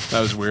Cran.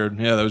 That was weird.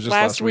 Yeah, that was just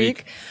last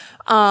week.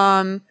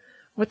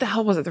 What what the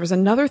hell was it? There was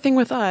another thing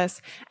with us.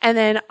 And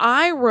then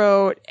I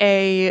wrote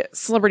a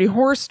celebrity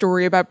horror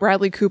story about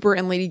Bradley Cooper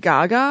and Lady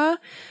Gaga.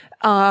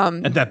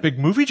 And that big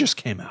movie just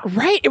came out.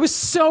 Right. It was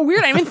so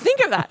weird. I didn't even think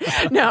of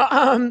that.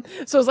 No.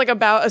 So it was like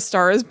about A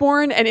Star Is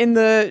Born. And in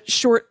the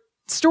short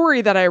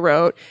story that I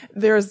wrote,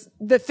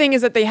 the thing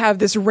is that they have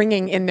this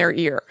ringing in their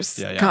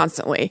ears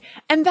constantly.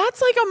 And that's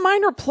like a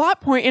minor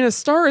plot point in A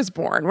Star Is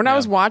Born. When I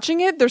was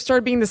watching it, there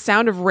started being the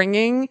sound of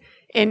ringing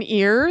in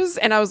ears.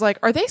 And I was like,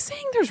 are they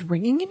saying there's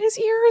ringing in his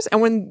ears? And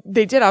when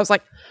they did, I was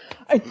like,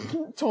 I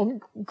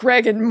told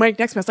Greg and Mike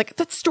next to me, I was like,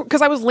 that's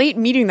because I was late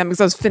meeting them because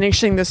I was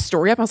finishing this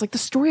story up. I was like, the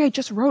story I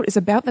just wrote is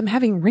about them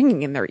having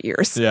ringing in their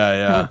ears.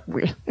 Yeah.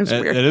 Weird. It was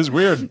weird. It is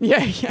weird.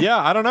 Yeah.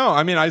 I don't know.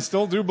 I mean, I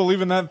still do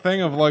believe in that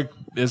thing of like,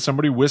 is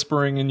somebody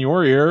whispering in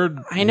your ear?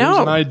 I know.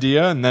 Here's an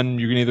idea, and then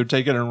you can either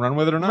take it and run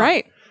with it or not.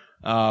 Right.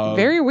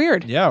 Very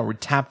weird. Yeah, we're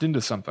tapped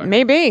into something.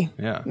 Maybe.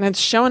 Yeah. And it's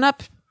showing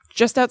up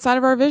just outside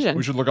of our vision.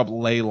 We should look up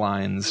ley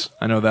lines.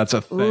 I know that's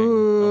a thing.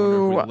 Ooh. I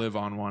wonder if we live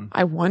on one.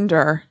 I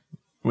wonder.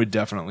 We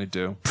definitely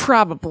do.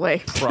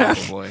 Probably.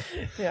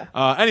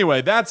 Yeah.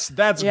 Anyway, that's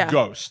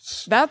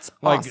ghosts. That's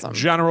like awesome.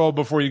 General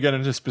before you get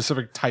into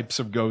specific types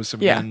of ghosts,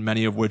 again,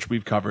 many of which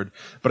we've covered.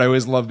 But I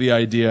always love the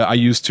idea. I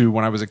used to,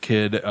 when I was a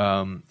kid,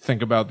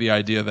 think about the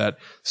idea that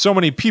so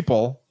many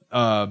people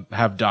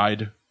have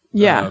died.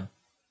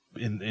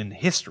 In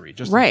history,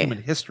 just in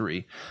human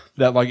history,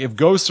 that like if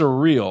ghosts are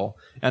real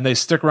and they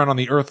stick around on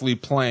the earthly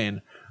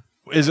plane,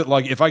 is it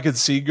like if I could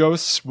see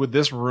ghosts, would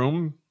this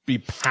room be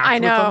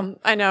packed with them?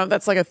 I know.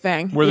 That's like a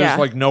thing. Where there's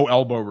like no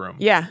elbow room.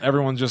 Yeah.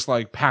 Everyone's just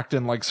like packed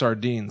in like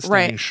sardines,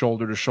 standing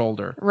shoulder to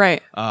shoulder.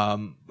 Right.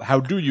 How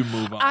do you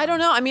move on? I don't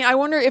know. I mean, I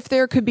wonder if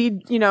there could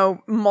be,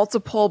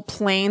 multiple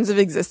planes of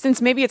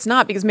existence. Maybe it's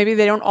not, because maybe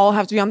they don't all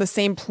have to be on the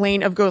same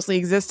plane of ghostly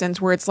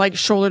existence where it's like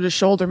shoulder to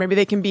shoulder. Maybe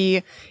they can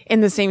be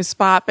in the same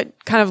spot,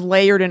 but kind of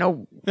layered in a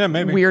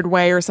weird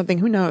way or something.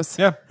 Who knows?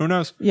 Yeah, who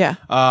knows? Yeah.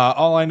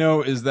 All I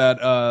know is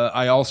that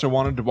I also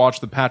wanted to watch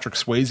the Patrick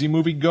Swayze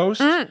movie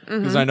Ghost,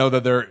 because I know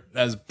that there,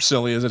 as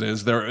silly as it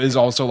is, there is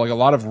also like a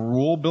lot of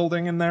rule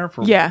building in there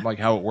for like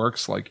how it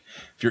works. Like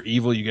if you're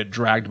evil, you get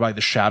dragged by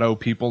the shadow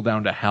people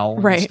down to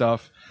hell and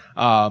stuff.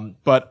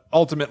 But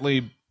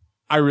ultimately,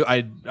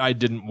 I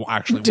didn't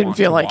actually didn't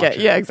feel like it.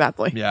 Yeah,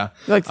 exactly. Yeah,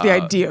 like the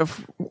idea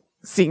of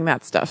seeing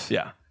that stuff.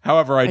 Yeah.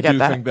 However, I do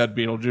think that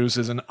Beetlejuice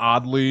is an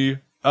oddly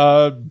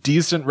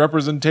decent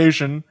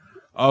representation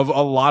of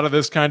a lot of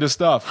this kind of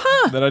stuff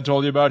that I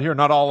told you about here.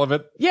 Not all of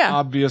it,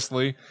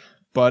 obviously,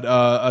 but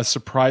a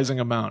surprising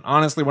amount.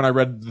 Honestly, when I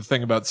read the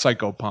thing about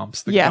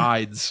psychopomps, the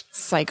guides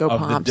of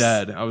the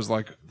dead, I was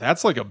like,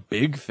 that's like a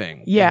big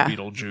thing. Yeah. In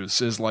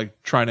Beetlejuice is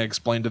like trying to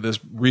explain to this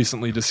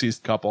recently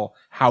deceased couple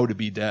how to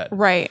be dead.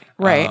 Right.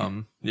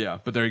 Yeah,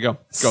 but there you go.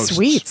 Ghosts.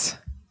 Sweet.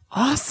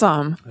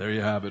 Awesome. There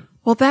you have it.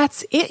 Well,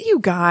 that's it, you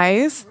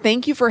guys.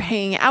 Thank you for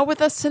hanging out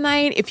with us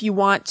tonight. If you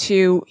want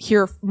to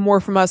hear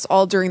more from us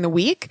all during the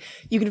week,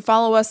 you can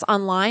follow us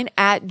online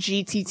at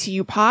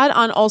GTTU Pod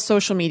on all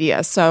social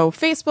media. So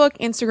Facebook,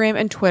 Instagram,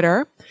 and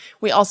Twitter.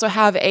 We also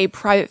have a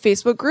private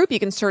Facebook group. You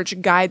can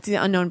search Guide to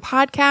the Unknown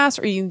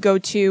Podcast, or you can go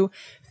to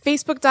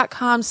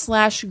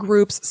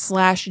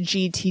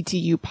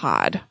facebook.com/groups/GTTU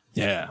Pod.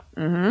 Yeah.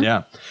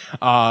 Yeah.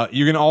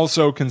 You can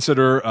also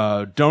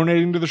consider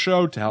donating to the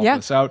show to help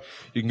us out.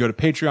 You can go to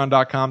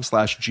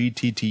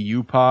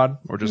patreon.com/GTTU pod,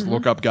 or just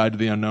look up Guide to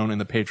the Unknown in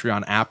the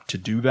Patreon app to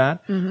do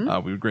that.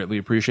 We would greatly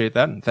appreciate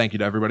that. And thank you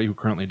to everybody who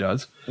currently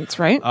does. That's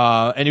right.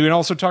 And you can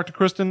also talk to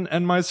Kristen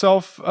and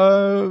myself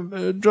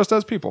just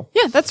as people.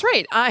 Yeah, that's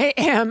right. I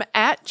am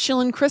at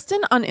Chillin' Kristen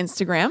on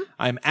Instagram.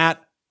 I'm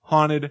at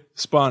Haunted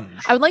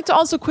Sponge. I would like to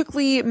also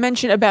quickly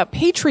mention about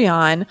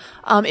Patreon.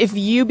 If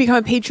you become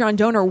a Patreon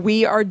donor,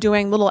 we are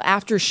doing little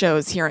after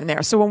shows here and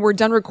there. So when we're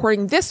done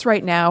recording this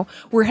right now,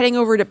 we're heading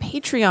over to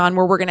Patreon,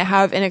 where we're going to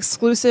have an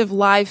exclusive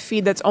live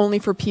feed that's only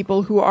for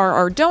people who are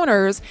our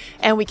donors,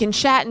 and we can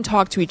chat and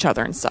talk to each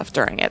other and stuff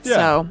during it. Yeah,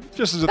 so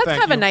just as a that's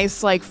thank kind of you. a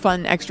nice, like,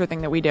 fun extra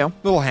thing that we do.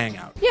 Little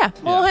hangout. Yeah,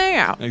 little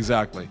hangout.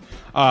 Exactly.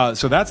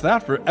 So that's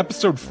that for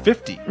episode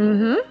 50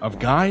 of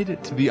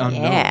Guide to the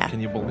Unknown. Yeah.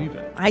 Can you believe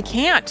it? I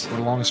can't. What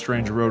a long,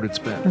 strange road it's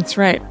been. That's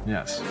right.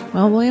 Yes.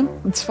 Well,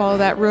 William, let's follow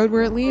that road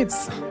where it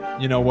leads.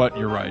 You know what?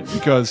 You're right.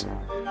 Because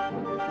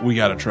we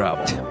got to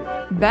travel.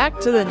 Back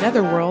to the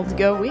netherworld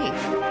go we.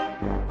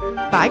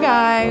 Bye,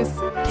 guys.